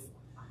faith.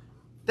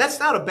 That's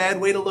not a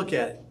bad way to look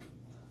at it,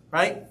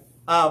 right?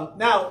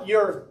 Now,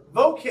 your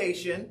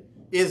vocation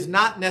is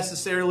not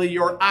necessarily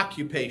your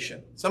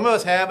occupation. Some of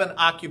us have an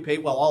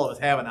occupation. Well, all of us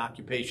have an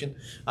occupation,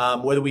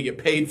 whether we get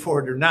paid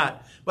for it or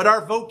not. But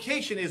our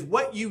vocation is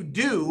what you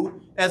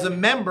do as a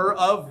member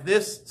of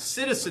this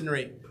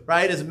citizenry,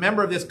 right? As a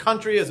member of this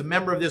country, as a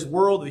member of this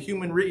world, the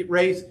human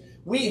race.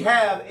 We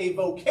have a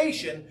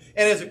vocation.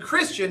 And as a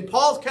Christian,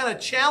 Paul's kind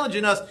of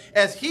challenging us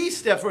as he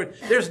steps forward.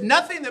 There's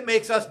nothing that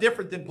makes us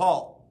different than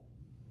Paul,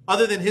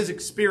 other than his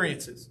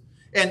experiences.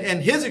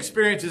 And his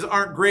experiences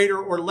aren't greater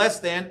or less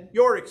than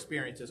your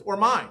experiences or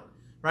mine,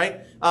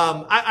 right?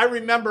 I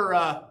remember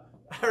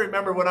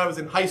when I was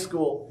in high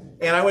school,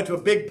 and I went to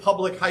a big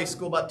public high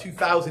school, about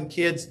 2,000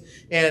 kids,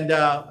 and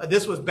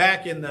this was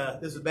back in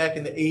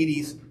the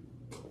 80s.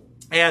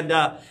 And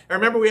I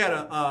remember we had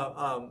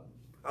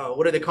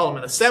what do they call them,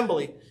 an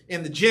assembly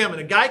in the gym, and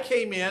a guy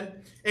came in.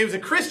 He was a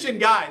Christian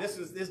guy.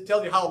 This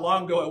tells you how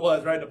long ago it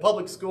was, right? A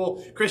public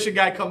school Christian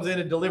guy comes in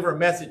and delivers a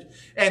message.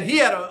 And he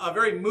had a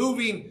very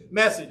moving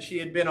message. He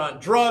had been on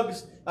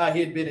drugs. He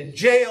had been in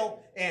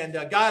jail. And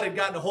God had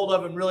gotten a hold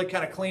of him, really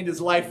kind of cleaned his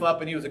life up.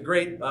 And he was a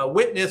great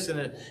witness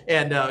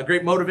and a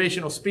great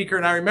motivational speaker.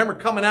 And I remember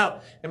coming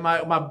out, and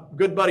my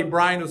good buddy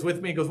Brian was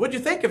with me. He goes, "What'd you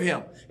think of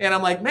him?" And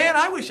I'm like, "Man,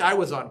 I wish I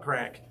was on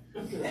crack."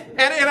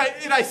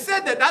 And I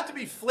said that not to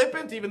be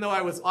flippant, even though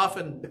I was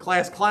often the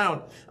class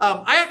clown.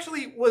 I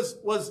actually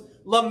was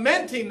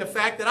lamenting the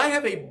fact that I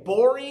have a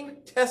boring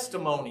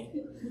testimony,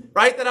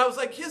 right? That I was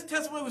like, his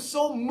testimony was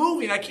so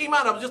moving. I came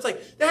out, I was just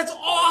like, that's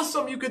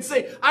awesome. You could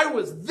say, I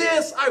was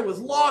this, I was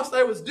lost,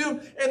 I was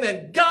doomed, and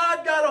then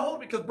God got a hold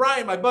of me. Because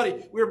Brian, my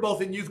buddy, we were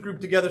both in youth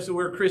group together, so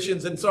we were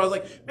Christians. And so I was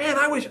like, man,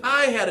 I wish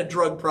I had a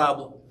drug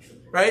problem.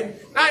 Right?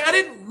 I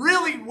didn't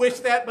really wish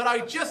that, but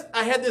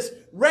I had this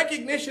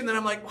recognition that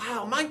I'm like,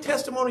 wow, my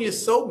testimony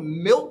is so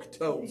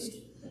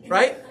milquetoast,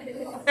 right?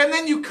 And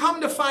then you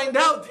come to find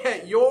out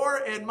that your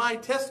and my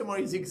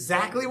testimony is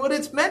exactly what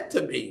it's meant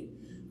to be,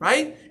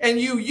 right? And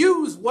you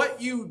use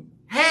what you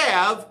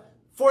have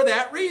for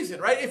that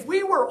reason, right? If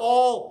we were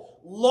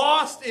all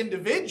lost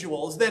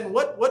individuals, then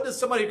what does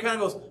somebody who kind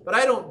of goes, but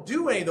I don't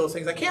do any of those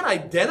things. I can't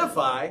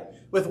identify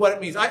with what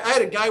it means. I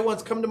had a guy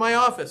once come to my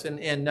office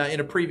in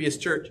a previous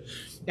church,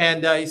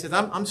 and he says,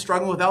 I'm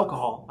struggling with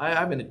alcohol. I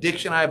have an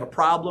addiction. I have a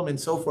problem, and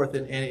so forth.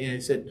 And he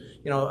said,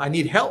 I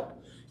need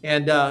help.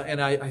 And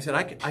I said,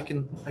 I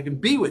can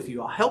be with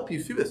you. I'll help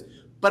you through this,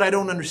 but I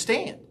don't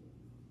understand.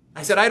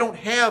 I said, I don't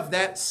have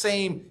that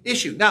same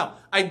issue. Now,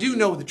 I do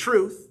know the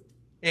truth,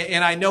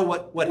 and I know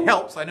what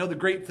helps. I know the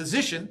great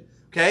physician.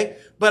 Okay,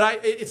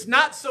 but it's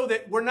not so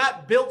that we're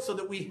not built so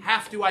that we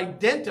have to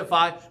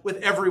identify with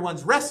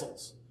everyone's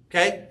wrestles.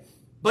 Okay,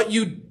 but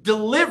you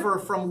deliver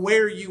from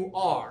where you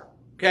are.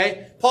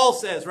 Okay, Paul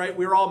says, right,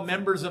 we're all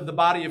members of the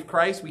body of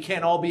Christ. We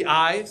can't all be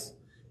eyes,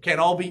 can't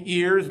all be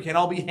ears, we can't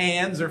all be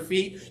hands or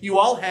feet. You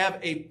all have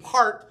a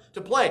part to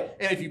play,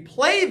 and if you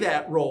play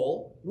that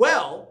role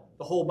well,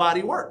 the whole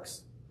body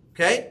works.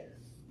 Okay,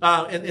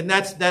 and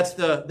that's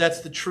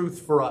the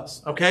truth for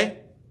us. Okay.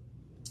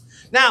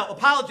 Now,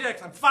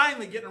 apologetics, I'm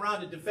finally getting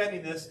around to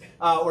defending this,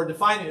 or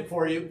defining it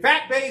for you.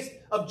 Fact-based,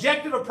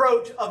 objective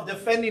approach of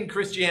defending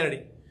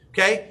Christianity.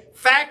 Okay?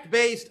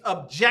 Fact-based,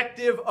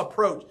 objective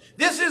approach.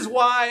 This is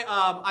why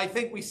I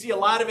think we see a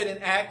lot of it in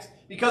Acts,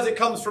 because it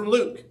comes from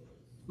Luke.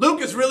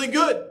 Luke is really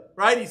good,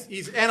 right?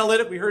 He's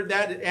analytic. We heard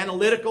that,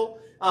 analytical.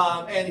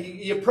 And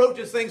he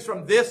approaches things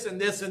from this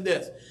and this and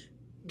this.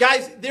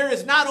 Guys, there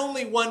is not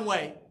only one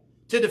way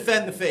to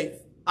defend the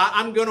faith.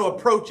 I'm going to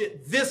approach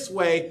it this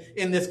way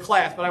in this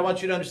class, but I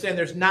want you to understand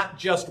there's not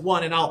just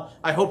one, and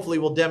I hopefully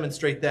will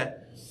demonstrate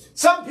that.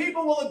 Some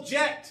people will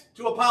object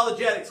to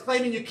apologetics,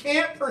 claiming you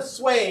can't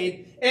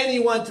persuade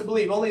anyone to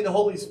believe. Only the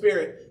Holy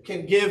Spirit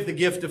can give the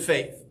gift of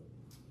faith.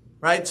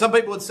 Right? Some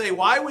people would say,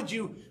 why would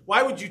you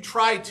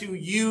try to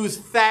use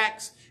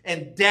facts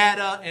and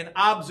data and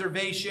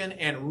observation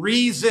and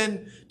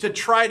reason to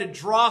try to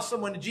draw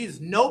someone to Jesus?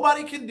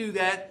 Nobody can do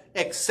that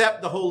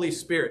except the Holy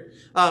Spirit.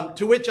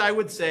 To which I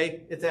would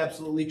say it's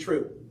absolutely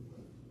true.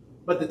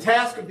 But the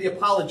task of the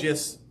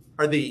apologists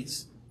are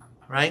these,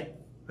 right?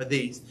 Are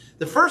these.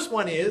 The first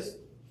one is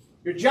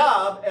your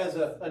job as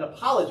an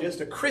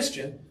apologist, a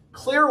Christian,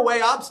 clear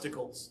away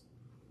obstacles.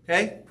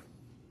 Okay?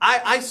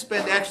 I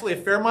spend actually a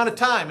fair amount of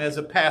time as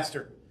a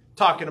pastor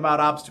talking about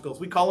obstacles.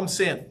 We call them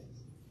sin.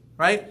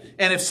 Right?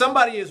 And if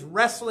somebody is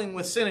wrestling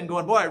with sin and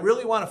going, boy, I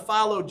really want to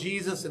follow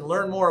Jesus and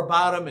learn more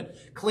about him and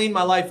clean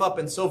my life up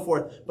and so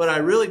forth, but I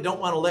really don't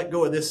want to let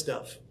go of this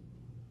stuff,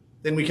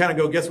 then we kind of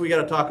go, guess what we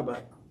got to talk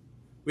about?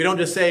 We don't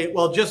just say,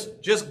 well,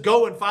 just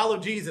go and follow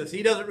Jesus.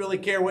 He doesn't really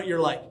care what you're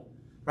like.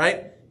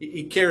 Right?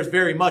 He cares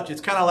very much. It's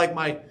kind of like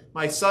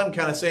my son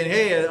kind of saying,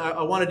 hey,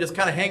 I want to just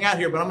kind of hang out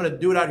here, but I'm going to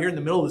do it out here in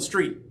the middle of the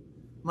street.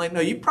 I'm like,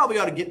 no, you probably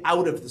ought to get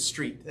out of the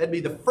street. That'd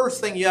be the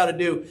first thing you ought to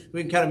do.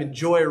 We can kind of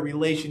enjoy a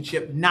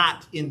relationship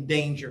not in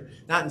danger,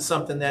 not in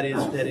something that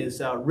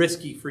is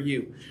risky for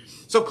you.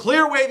 So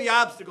clear away the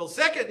obstacles.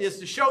 Second is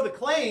to show the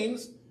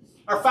claims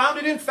are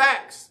founded in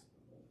facts.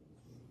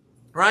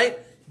 Right?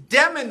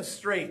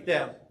 Demonstrate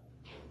them.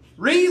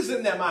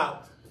 Reason them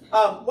out.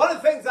 One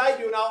of the things I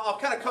do, and I'll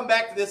kind of come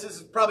back to this. This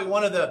is probably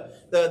one of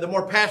the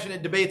more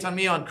passionate debates on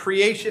me on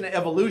creation and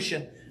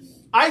evolution.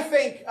 I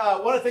think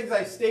one of the things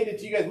I stated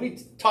to you guys, we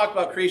talked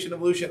about creation and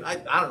evolution, I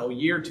don't know, a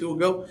year or two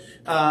ago.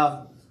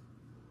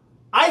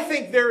 I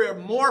think there are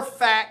more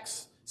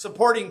facts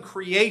supporting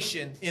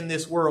creation in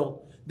this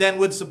world than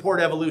would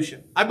support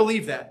evolution. I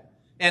believe that.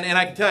 And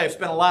I can tell you, I've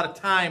spent a lot of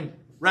time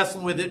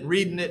wrestling with it and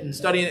reading it and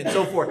studying it and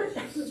so forth.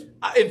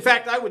 In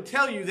fact, I would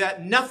tell you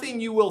that nothing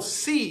you will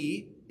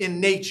see in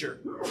nature,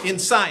 in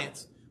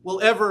science,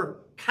 will ever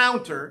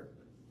counter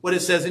what it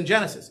says in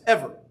Genesis,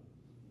 ever.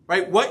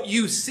 Right? What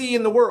you see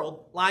in the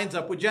world lines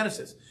up with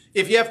Genesis.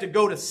 If you have to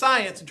go to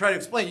science and try to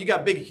explain, you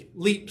got big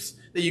leaps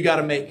that you got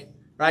to make,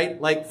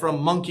 right? Like from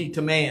monkey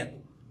to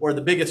man, or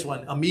the biggest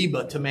one,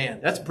 amoeba to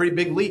man. That's a pretty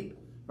big leap,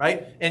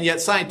 right? And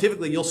yet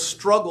scientifically, you'll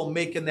struggle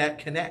making that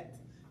connect,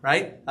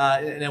 right?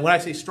 And when I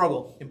say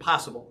struggle,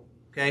 impossible.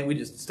 Okay, we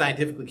just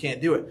scientifically can't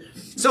do it.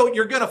 So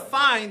you're going to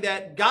find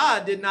that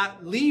God did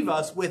not leave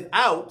us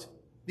without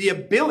the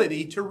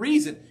ability to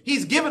reason.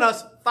 He's given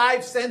us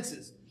 5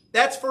 senses.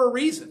 That's for a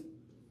reason.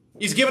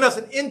 He's given us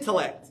an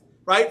intellect,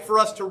 right, for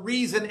us to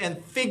reason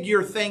and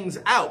figure things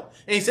out.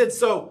 And he said,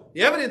 so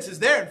the evidence is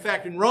there. In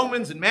fact, in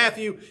Romans and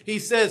Matthew, he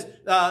says,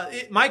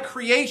 my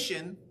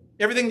creation,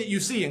 everything that you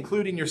see,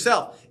 including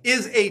yourself,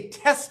 is a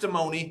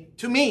testimony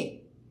to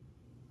me,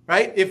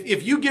 right?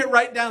 If you get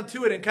right down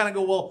to it and kind of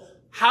go, well,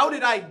 how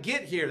did I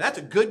get here? That's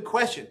a good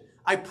question.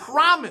 I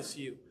promise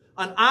you,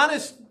 an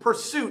honest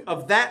pursuit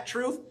of that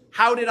truth,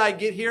 how did I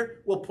get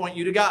here, will point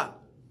you to God.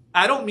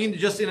 I don't mean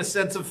just in a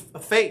sense of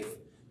faith.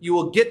 You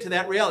will get to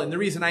that reality. And the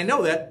reason I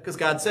know that, because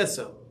God says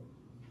so.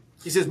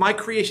 He says, my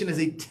creation is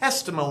a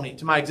testimony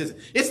to my existence.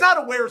 It's not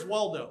a Where's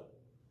Waldo,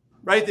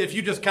 right? That if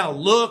you just kind of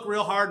look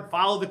real hard and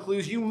follow the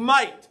clues, you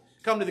might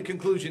come to the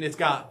conclusion it's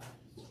God.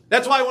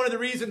 That's why one of the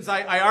reasons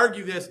I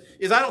argue this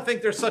is I don't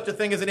think there's such a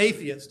thing as an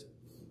atheist.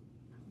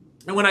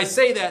 And when I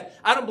say that,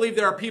 I don't believe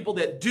there are people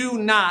that do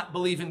not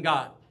believe in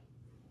God.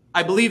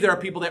 I believe there are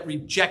people that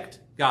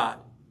reject God,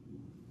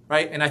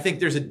 right? And I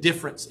think there's a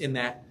difference in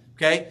that.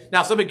 Okay?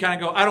 Now, somebody kind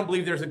of go, I don't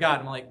believe there's a God.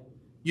 I'm like,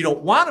 you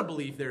don't want to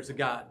believe there's a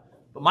God.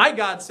 But my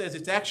God says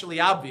it's actually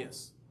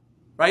obvious.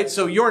 Right?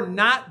 So your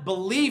not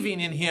believing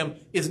in him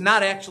is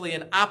not actually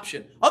an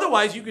option.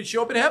 Otherwise, you could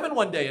show up in heaven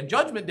one day, in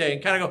Judgment Day,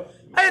 and kind of go,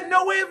 I had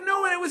no way of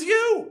knowing it was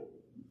you.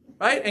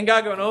 Right? And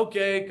God going,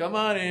 okay, come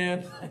on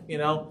in. You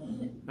know?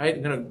 Right?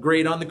 I'm going to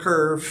grade on the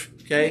curve.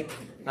 Okay?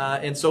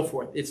 And so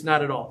forth. It's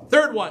not at all.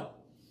 Third one,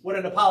 what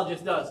an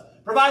apologist does.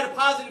 Provide a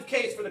positive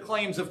case for the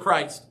claims of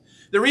Christ.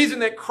 The reason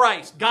that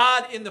Christ,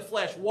 God in the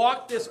flesh,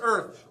 walked this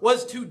earth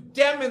was to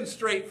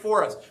demonstrate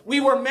for us. We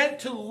were meant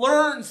to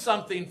learn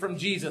something from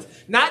Jesus,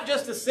 not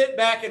just to sit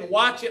back and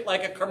watch it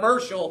like a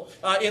commercial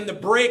in the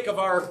break of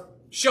our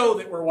show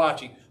that we're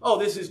watching. Oh,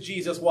 this is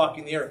Jesus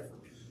walking the earth.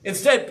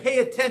 Instead, pay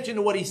attention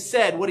to what he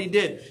said, what he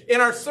did.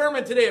 In our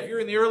sermon today, if you're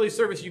in the early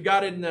service, you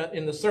got it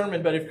in the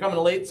sermon, but if you're coming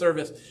to late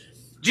service,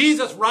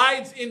 Jesus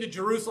rides into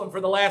Jerusalem for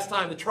the last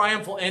time, the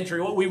triumphal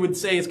entry, what we would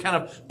say is kind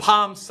of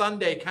Palm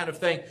Sunday kind of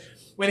thing.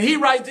 When he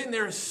rides in,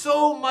 there is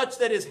so much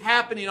that is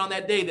happening on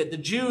that day that the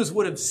Jews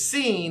would have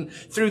seen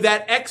through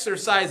that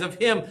exercise of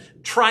him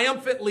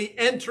triumphantly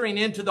entering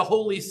into the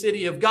holy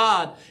city of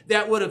God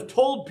that would have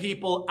told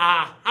people,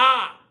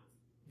 aha,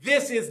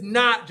 this is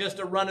not just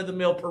a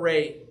run-of-the-mill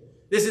parade.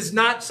 This is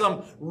not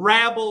some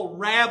rabble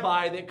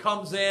rabbi that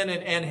comes in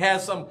and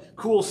has some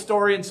cool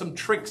story and some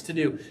tricks to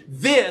do.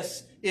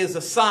 This is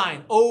a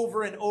sign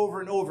over and over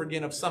and over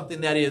again of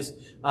something that is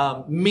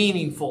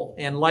meaningful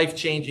and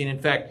life-changing, in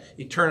fact,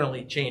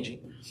 eternally changing.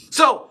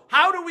 So,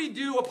 how do we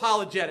do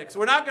apologetics?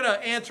 We're not going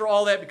to answer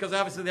all that because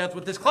obviously that's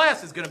what this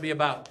class is going to be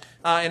about.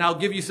 And I'll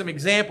give you some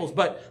examples.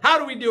 But how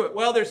do we do it?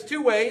 Well, there's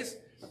two ways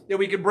that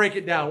we can break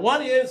it down.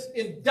 One is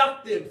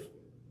inductive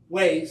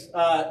ways,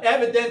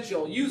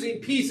 evidential, using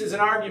pieces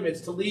and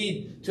arguments to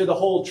lead to the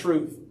whole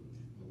truth.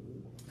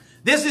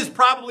 This is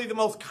probably the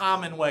most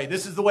common way.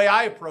 This is the way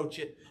I approach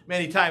it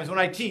many times when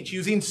I teach,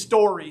 using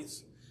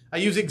stories. I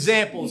use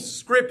examples,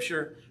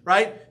 scripture,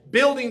 right?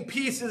 Building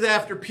pieces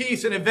after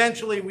piece, and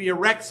eventually we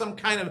erect some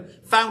kind of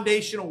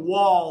foundational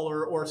wall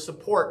or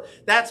support.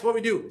 That's what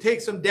we do.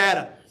 Take some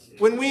data.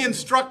 When we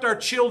instruct our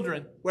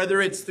children,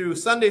 whether it's through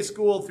Sunday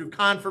school, through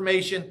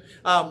confirmation,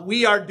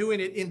 we are doing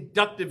it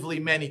inductively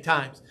many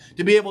times.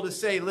 To be able to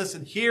say,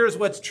 listen, here's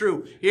what's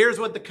true. Here's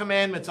what the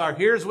commandments are.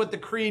 Here's what the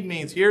creed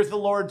means. Here's the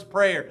Lord's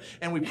Prayer.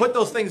 And we put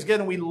those things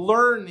together and we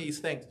learn these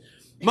things.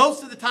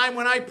 Most of the time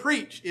when I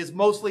preach is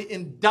mostly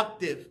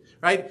inductive,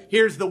 right?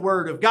 Here's the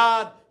Word of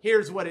God.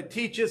 Here's what it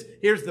teaches.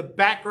 Here's the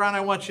background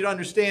I want you to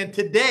understand.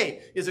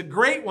 Today is a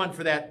great one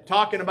for that.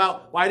 Talking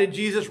about why did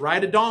Jesus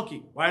ride a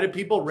donkey? Why did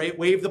people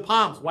wave the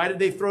palms? Why did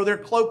they throw their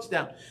cloaks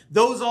down?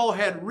 Those all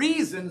had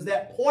reasons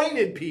that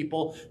pointed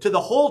people to the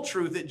whole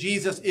truth that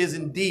Jesus is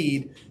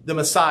indeed the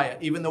Messiah,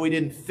 even though he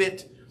didn't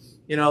fit,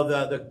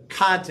 the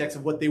context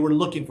of what they were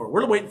looking for.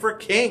 We're waiting for a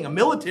king, a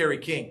military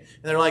king.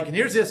 And they're like, and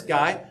here's this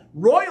guy,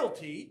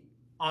 royalty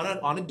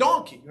on a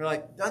donkey. And you're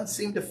like, doesn't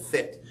seem to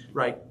fit,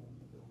 right?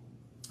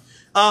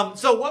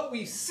 So what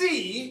we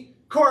see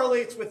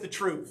correlates with the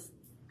truth.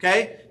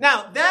 Okay?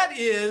 Now,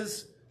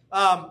 that's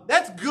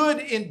good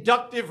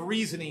inductive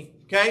reasoning.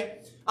 Okay?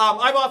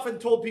 I've often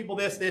told people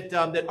this,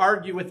 that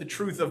argue with the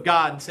truth of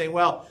God and say,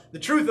 well, the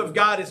truth of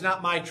God is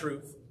not my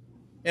truth.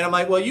 And I'm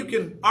like, well, you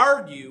can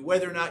argue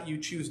whether or not you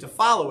choose to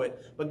follow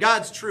it, but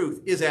God's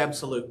truth is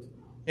absolute.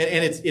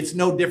 And it's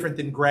no different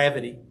than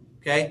gravity.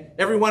 Okay?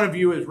 Every one of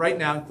you is right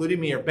now, including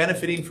me, are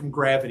benefiting from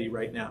gravity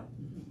right now.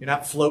 You're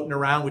not floating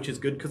around, which is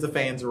good because the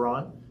fans are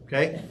on.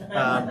 Okay?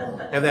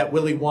 Have that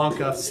Willy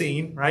Wonka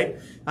scene, right?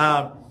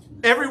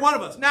 Every one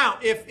of us. Now,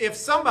 if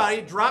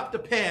somebody dropped a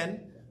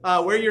pen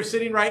where you're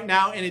sitting right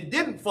now and it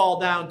didn't fall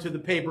down to the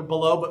paper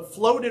below but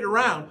floated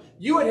around,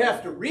 you would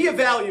have to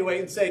reevaluate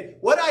and say,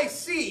 what I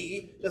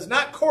see does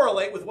not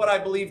correlate with what I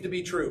believe to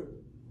be true.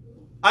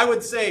 I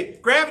would say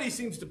gravity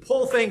seems to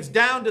pull things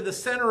down to the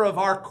center of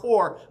our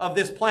core of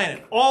this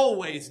planet.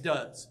 Always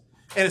does.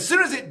 And as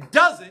soon as it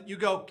doesn't, you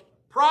go,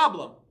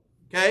 problem.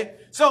 Okay?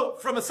 So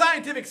from a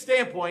scientific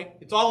standpoint,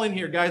 it's all in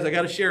here, guys. I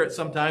got to share it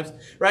sometimes,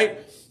 right?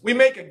 We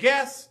make a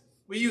guess.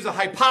 We use a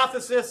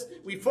hypothesis.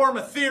 We form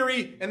a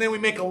theory, and then we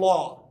make a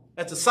law.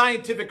 That's a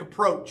scientific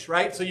approach,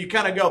 right? So you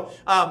kind of go,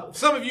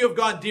 some of you have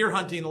gone deer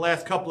hunting the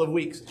last couple of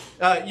weeks.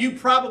 You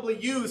probably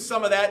use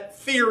some of that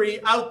theory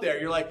out there.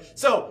 You're like,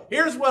 so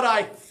here's what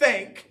I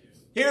think.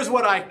 Here's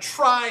what I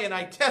try and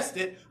I test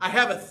it. I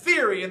have a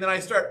theory, and then I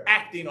start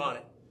acting on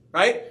it,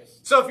 right?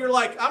 So if you're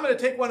like, I'm going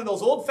to take one of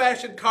those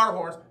old-fashioned car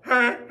horns,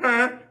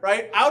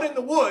 right, out in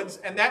the woods,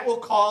 and that will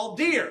call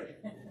deer,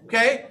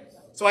 okay?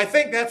 So I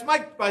think that's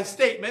my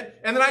statement,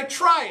 and then I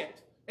try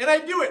it, and I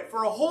do it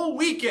for a whole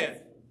weekend.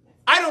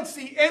 I don't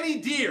see any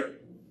deer,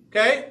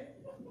 okay?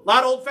 A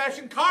lot of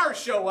old-fashioned cars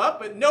show up,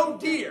 but no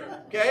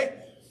deer, okay?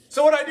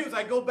 So what I do is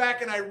I go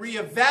back and I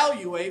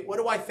reevaluate what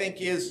do I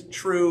think is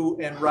true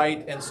and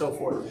right and so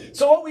forth.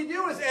 So what we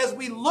do is as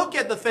we look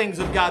at the things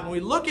of God, when we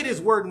look at His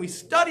Word and we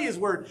study His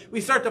Word, we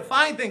start to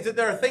find things that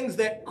there are things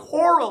that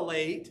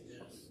correlate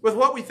with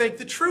what we think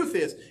the truth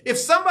is. If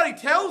somebody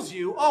tells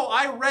you, oh,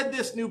 I read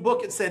this new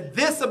book, it said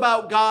this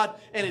about God,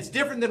 and it's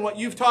different than what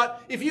you've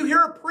taught. If you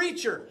hear a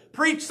preacher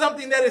preach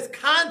something that is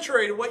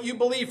contrary to what you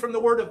believe from the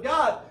Word of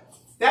God,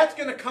 that's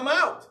going to come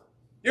out.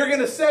 You're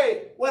going to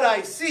say, what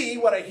I see,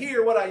 what I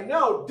hear, what I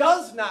know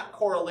does not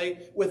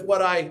correlate with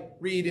what I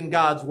read in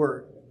God's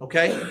Word.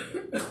 Okay?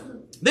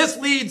 This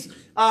leads this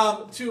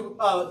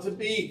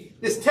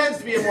tends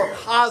to be a more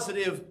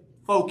positive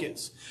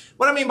focus.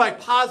 What I mean by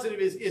positive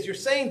is you're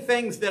saying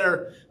things that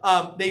are,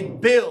 they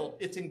build,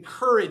 it's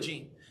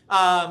encouraging.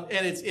 And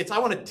it's I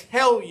want to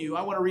tell you,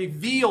 I want to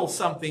reveal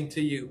something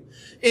to you.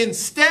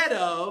 Instead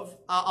of,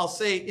 I'll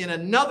say in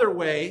another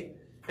way,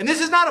 and this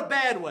is not a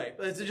bad way,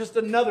 but it's just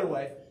another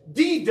way.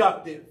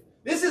 Deductive.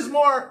 This is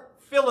more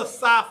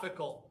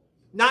philosophical,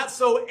 not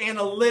so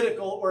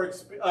analytical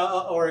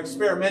or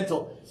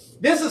experimental.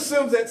 This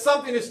assumes that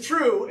something is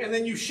true, and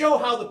then you show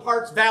how the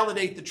parts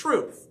validate the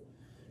truth.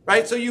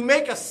 Right? So you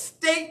make a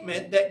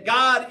statement that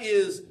God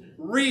is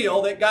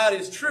real, that God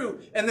is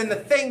true, and then the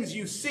things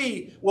you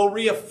see will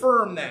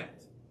reaffirm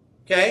that.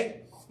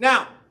 Okay?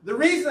 Now, the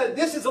reason that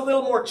this is a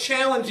little more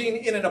challenging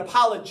in an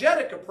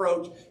apologetic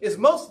approach is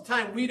most of the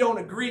time we don't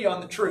agree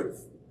on the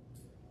truth.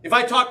 If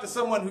I talk to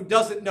someone who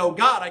doesn't know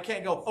God, I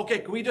can't go, okay,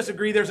 can we just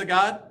agree there's a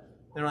God?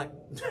 They're like,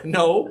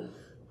 no.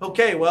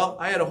 Okay, well,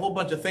 I had a whole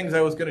bunch of things I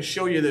was going to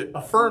show you that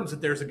affirms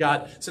that there's a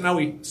God. So now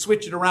we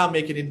switch it around,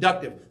 make it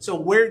inductive. So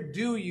where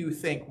do you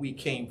think we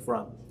came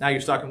from? Now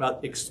you're talking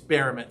about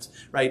experiments,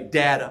 right?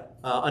 Data,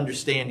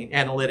 understanding,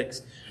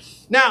 analytics.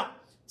 Now,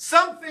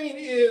 something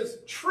is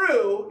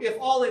true if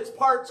all its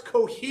parts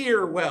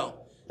cohere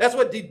well. That's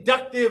what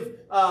deductive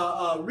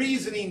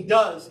reasoning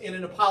does in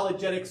an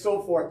apologetic,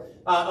 so forth,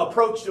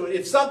 approach to it.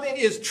 If something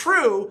is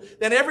true,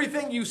 then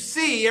everything you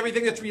see,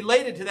 everything that's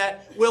related to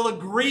that, will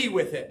agree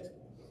with it.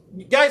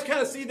 You guys kind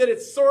of see that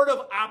it's sort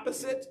of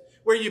opposite,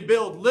 where you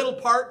build little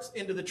parts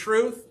into the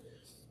truth.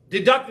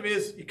 Deductive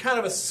is you kind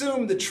of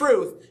assume the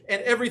truth,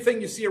 and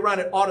everything you see around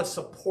it ought to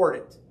support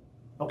it.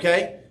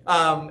 Okay?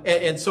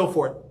 And so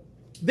forth.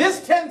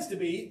 This tends to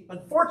be,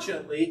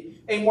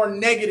 unfortunately, a more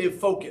negative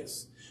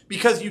focus,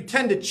 because you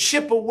tend to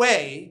chip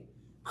away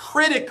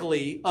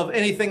critically of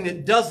anything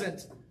that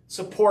doesn't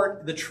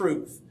support the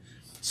truth.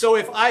 So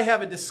if I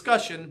have a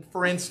discussion,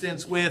 for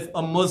instance, with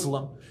a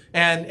Muslim,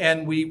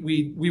 and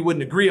we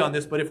wouldn't agree on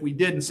this, but if we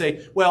did and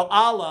say, well,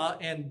 Allah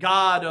and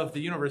God of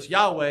the universe,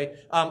 Yahweh,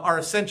 are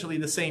essentially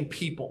the same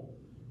people.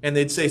 And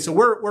they'd say, so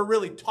we're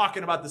really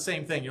talking about the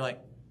same thing. You're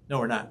like, no,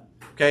 we're not.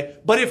 Okay?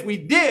 But if we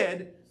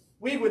did,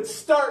 we would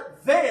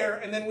start there,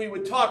 and then we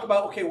would talk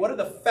about, okay, what are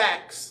the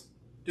facts?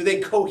 Do they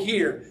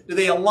cohere? Do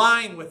they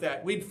align with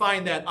that? We'd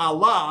find that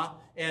Allah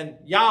and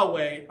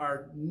Yahweh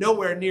are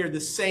nowhere near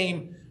the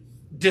same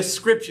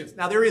descriptions.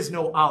 Now, there is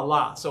no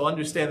Allah, so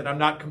understand that I'm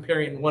not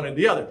comparing one and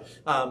the other.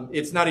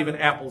 It's not even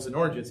apples and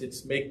oranges.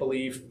 It's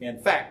make-believe and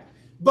fact.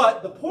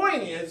 But the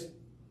point is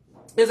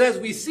as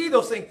we see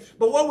those things,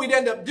 but what we'd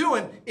end up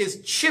doing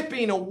is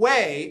chipping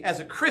away as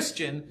a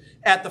Christian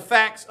at the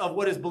facts of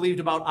what is believed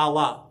about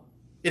Allah.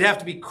 It'd have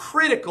to be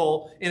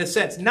critical in a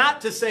sense,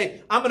 not to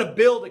say, I'm going to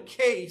build a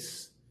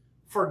case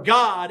for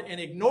God and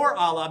ignore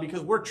Allah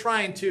because we're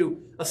trying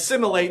to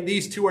assimilate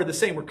these two are the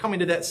same. We're coming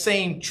to that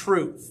same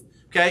truth.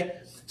 Okay?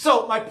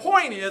 So my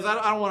point is,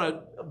 I don't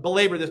want to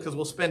belabor this because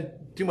we'll spend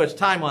too much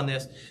time on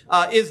this,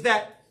 is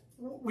that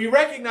we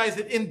recognize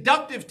that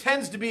inductive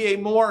tends to be a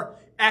more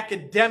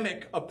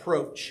academic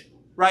approach,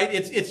 right?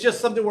 It's just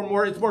something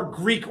it's more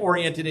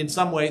Greek-oriented in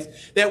some ways,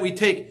 that we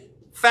take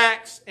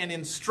facts and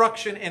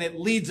instruction and it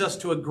leads us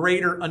to a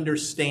greater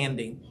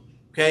understanding,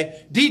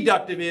 okay?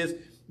 Deductive is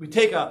we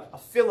take a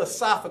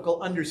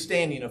philosophical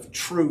understanding of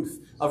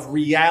truth, of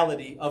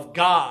reality, of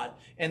God,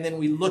 and then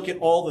we look at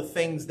all the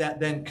things that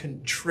then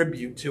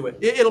contribute to it.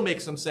 It'll make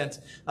some sense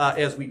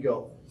as we go.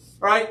 All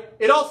right?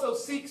 It also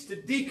seeks to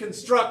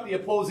deconstruct the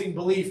opposing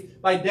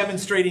belief by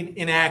demonstrating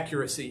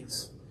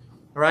inaccuracies.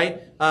 All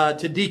right?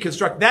 To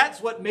deconstruct. That's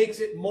what makes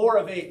it more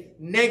of a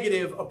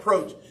negative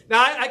approach.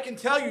 Now, I can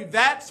tell you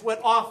that's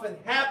what often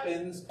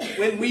happens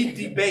when we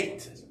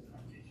debate.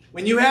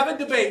 When you have a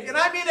debate, and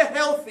I mean a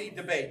healthy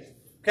debate.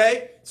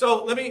 Okay?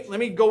 So let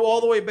me go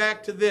all the way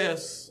back to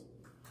this.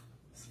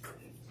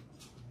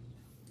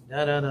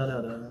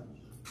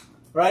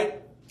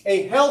 Right?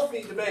 A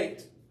healthy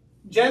debate.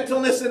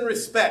 Gentleness and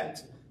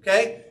respect.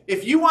 Okay?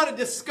 If you want to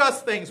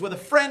discuss things with a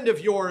friend of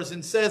yours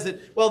and says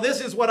that, well, this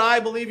is what I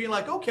believe, you're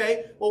like,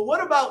 okay, well,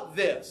 what about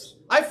this?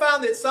 I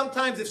found that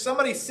sometimes if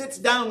somebody sits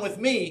down with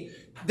me,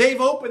 they've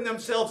opened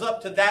themselves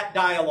up to that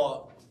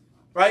dialogue.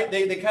 Right?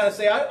 They kind of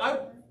say,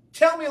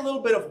 tell me a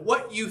little bit of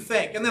what you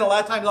think. And then a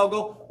lot of times I'll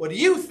go, what do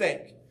you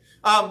think?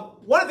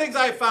 One of the things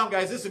I found,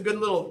 guys, this is a good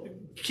little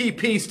key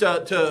piece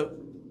to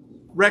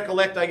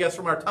recollect, I guess,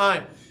 from our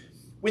time.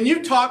 When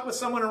you talk with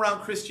someone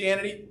around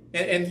Christianity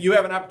and you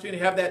have an opportunity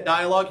to have that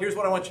dialogue, here's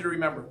what I want you to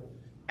remember.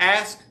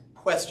 Ask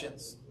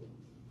questions.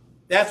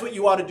 That's what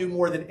you ought to do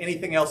more than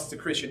anything else as a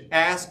Christian.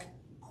 Ask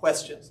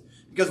questions.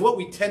 Because what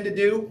we tend to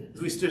do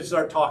is we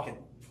start talking.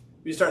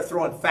 We start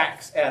throwing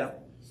facts at them.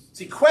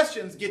 See,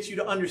 questions get you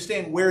to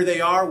understand where they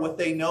are, what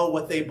they know,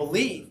 what they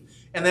believe.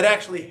 And that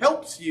actually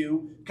helps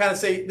you kind of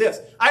say this.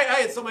 I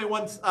had somebody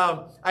once,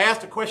 I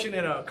asked a question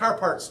in a car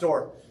parts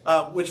store,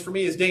 which for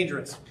me is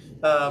dangerous.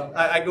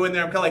 I go in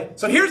there, I'm kind of like,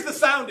 so here's the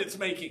sound it's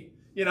making.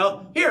 You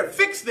know, here,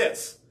 fix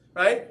this,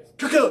 right?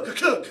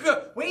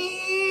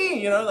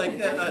 Wee, you know, like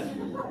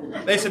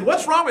they said,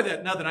 what's wrong with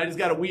that? Nothing, I just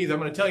got a wheeze. I'm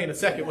going to tell you in a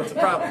second what's the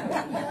problem.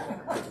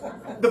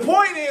 The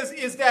point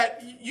is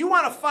that you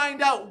want to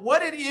find out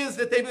what it is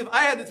that they believe.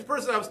 I had this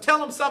person, I was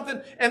telling them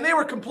something, and they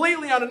were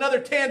completely on another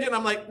tangent.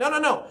 I'm like,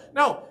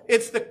 no,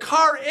 it's the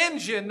car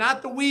engine,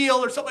 not the wheel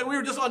or something. We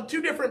were just on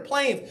two different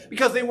planes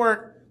because they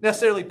weren't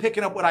necessarily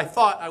picking up what I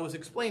thought I was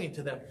explaining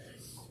to them.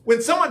 When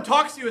someone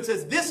talks to you and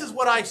says, this is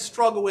what I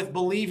struggle with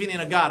believing in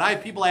a God. I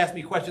have people ask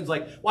me questions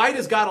like, why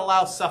does God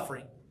allow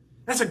suffering?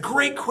 That's a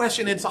great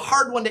question. It's a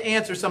hard one to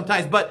answer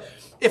sometimes. But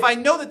if I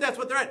know that that's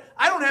what they're at,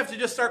 I don't have to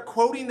just start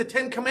quoting the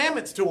 10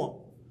 Commandments to them.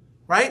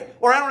 Right?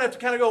 Or I don't have to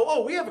kind of go,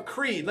 oh, we have a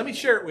creed. Let me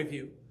share it with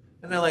you.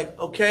 And they're like,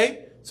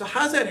 okay. So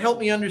how does that help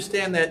me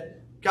understand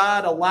that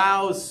God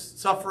allows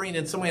suffering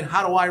in some way? And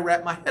how do I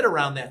wrap my head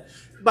around that?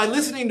 By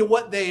listening to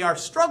what they are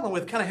struggling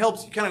with kind of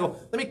helps you kind of go,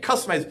 let me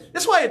customize it.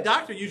 That's why a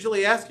doctor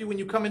usually asks you when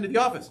you come into the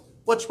office,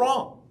 what's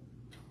wrong?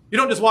 You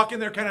don't just walk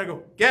in there kind of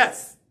go,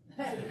 guess.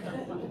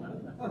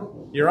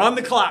 You're on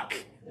the clock.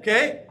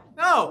 Okay?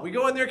 No, we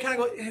go in there kind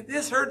of go,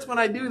 this hurts when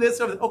I do this.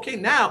 Okay,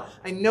 now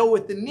I know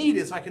what the need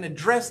is. I can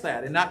address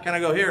that and not kind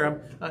of go,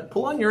 here,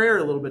 pull on your ear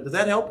a little bit. Does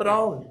that help at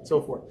all? And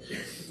so forth.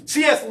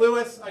 C.S.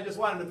 Lewis, I just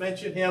wanted to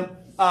mention him.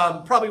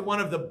 Probably one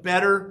of the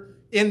better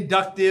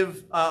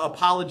inductive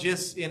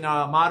apologists in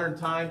modern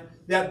time.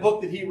 That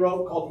book that he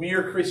wrote called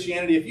Mere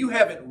Christianity, if you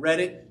haven't read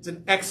it, it's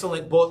an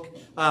excellent book.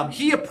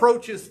 He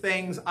approaches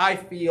things, I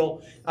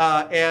feel,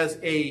 as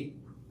a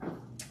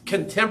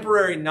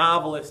contemporary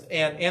novelist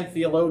and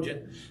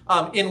theologian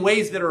in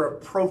ways that are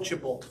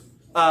approachable.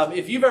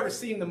 If you've ever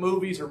seen the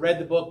movies or read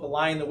the book, The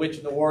Lion, the Witch,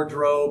 and the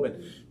Wardrobe,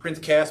 and Prince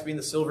Caspian,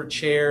 the Silver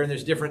Chair, and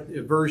there's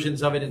different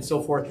versions of it and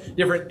so forth,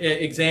 different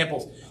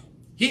examples.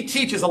 He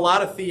teaches a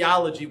lot of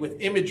theology with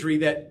imagery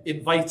that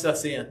invites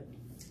us in,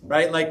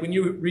 right? Like when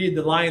you read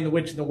The Lion, the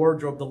Witch, and the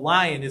Wardrobe, the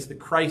lion is the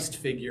Christ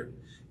figure.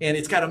 And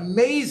it's got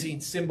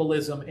amazing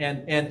symbolism.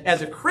 And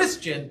as a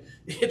Christian,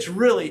 it's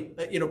really,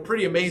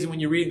 pretty amazing when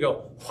you read and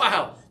go,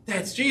 wow,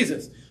 that's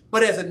Jesus.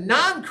 But as a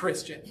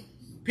non-Christian,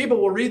 people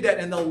will read that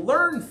and they'll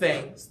learn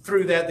things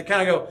through that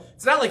kind of go,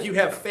 it's not like you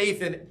have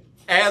faith in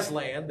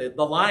Aslan,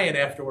 the lion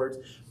afterwards,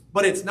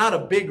 but it's not a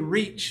big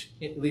reach,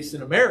 at least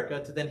in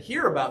America, to then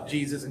hear about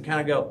Jesus and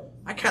kind of go,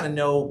 I kind of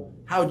know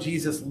how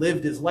Jesus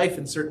lived his life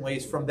in certain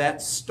ways from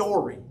that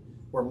story,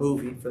 or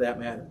movie for that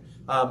matter.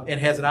 And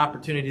has an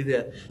opportunity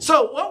to do.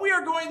 So what we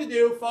are going to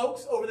do,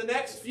 folks, over the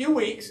next few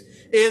weeks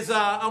is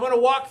I'm going to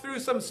walk through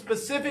some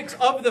specifics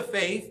of the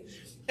faith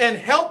and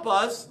help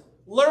us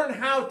learn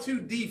how to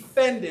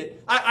defend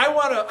it. I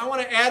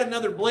want to add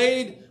another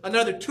blade,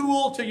 another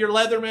tool to your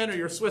Leatherman or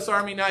your Swiss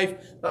Army knife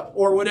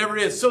or whatever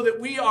it is, so that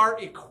we are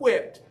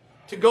equipped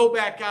to go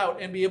back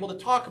out and be able to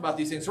talk about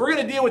these things. So we're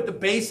going to deal with the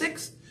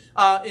basics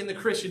in the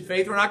Christian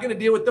faith. We're not going to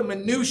deal with the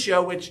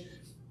minutia, which...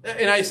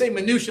 And I say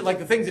minutia like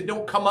the things that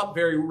don't come up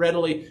very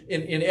readily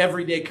in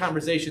everyday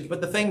conversations,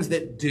 but the things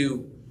that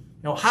do.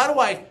 How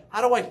do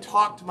I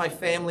talk to my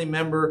family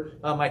member,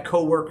 my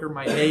coworker,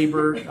 my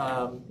neighbor,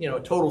 a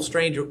total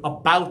stranger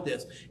about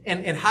this?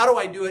 And how do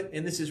I do it?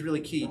 And this is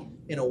really key,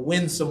 in a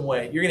winsome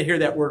way. You're going to hear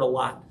that word a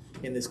lot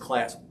in this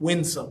class,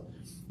 winsome,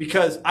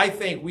 because I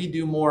think we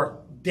do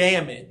more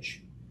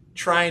damage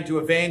trying to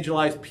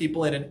evangelize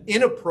people in an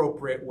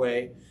inappropriate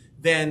way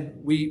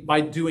than by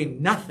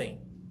doing nothing.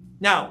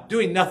 Now,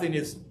 doing nothing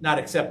is not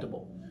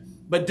acceptable,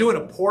 but doing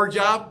a poor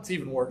job, it's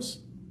even worse,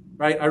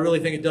 right? I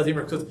really think it does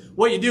even worse, because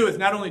what you do is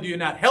not only do you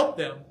not help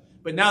them,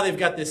 but now they've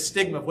got this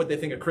stigma of what they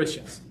think of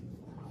Christians.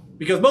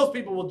 Because most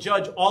people will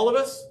judge all of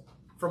us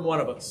from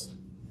one of us,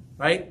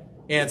 right?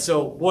 And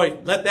so, boy,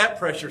 let that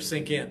pressure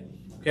sink in,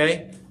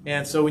 okay?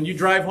 And so when you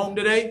drive home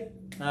today,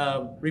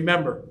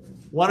 remember,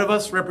 one of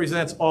us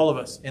represents all of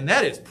us, and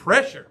that is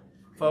pressure,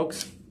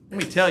 folks.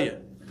 Let me tell you,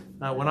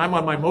 when I'm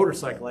on my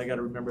motorcycle, I got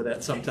to remember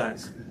that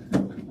sometimes.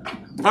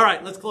 All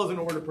right, let's close in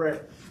a word of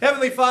prayer.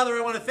 Heavenly Father,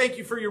 I want to thank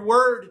you for your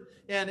word.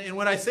 And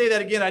when I say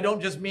that again, I don't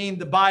just mean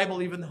the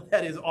Bible, even though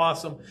that is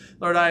awesome.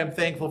 Lord, I am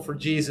thankful for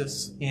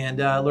Jesus. And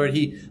Lord,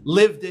 he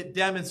lived it,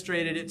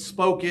 demonstrated it,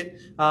 spoke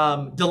it,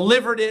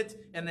 delivered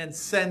it, and then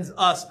sends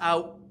us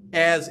out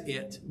as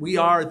it. We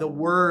are the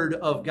Word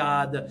of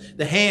God,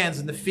 the hands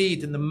and the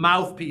feet and the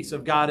mouthpiece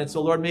of God. And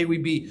so, Lord, may we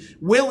be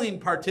willing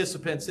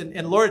participants.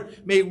 And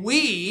Lord, may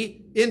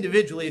we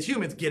individually as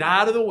humans get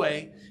out of the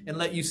way and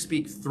let you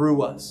speak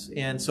through us.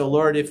 And so,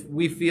 Lord, if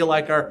we feel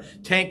like our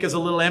tank is a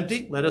little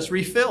empty, let us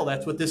refill.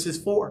 That's what this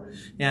is for.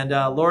 And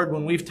Lord,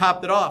 when we've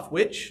topped it off,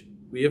 which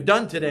we have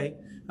done today,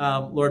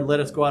 Lord,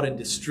 let us go out and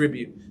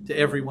distribute to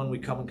everyone we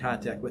come in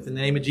contact with. In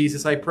the name of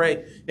Jesus, I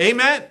pray.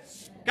 Amen.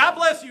 God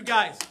bless you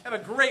guys. Have a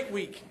great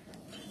week.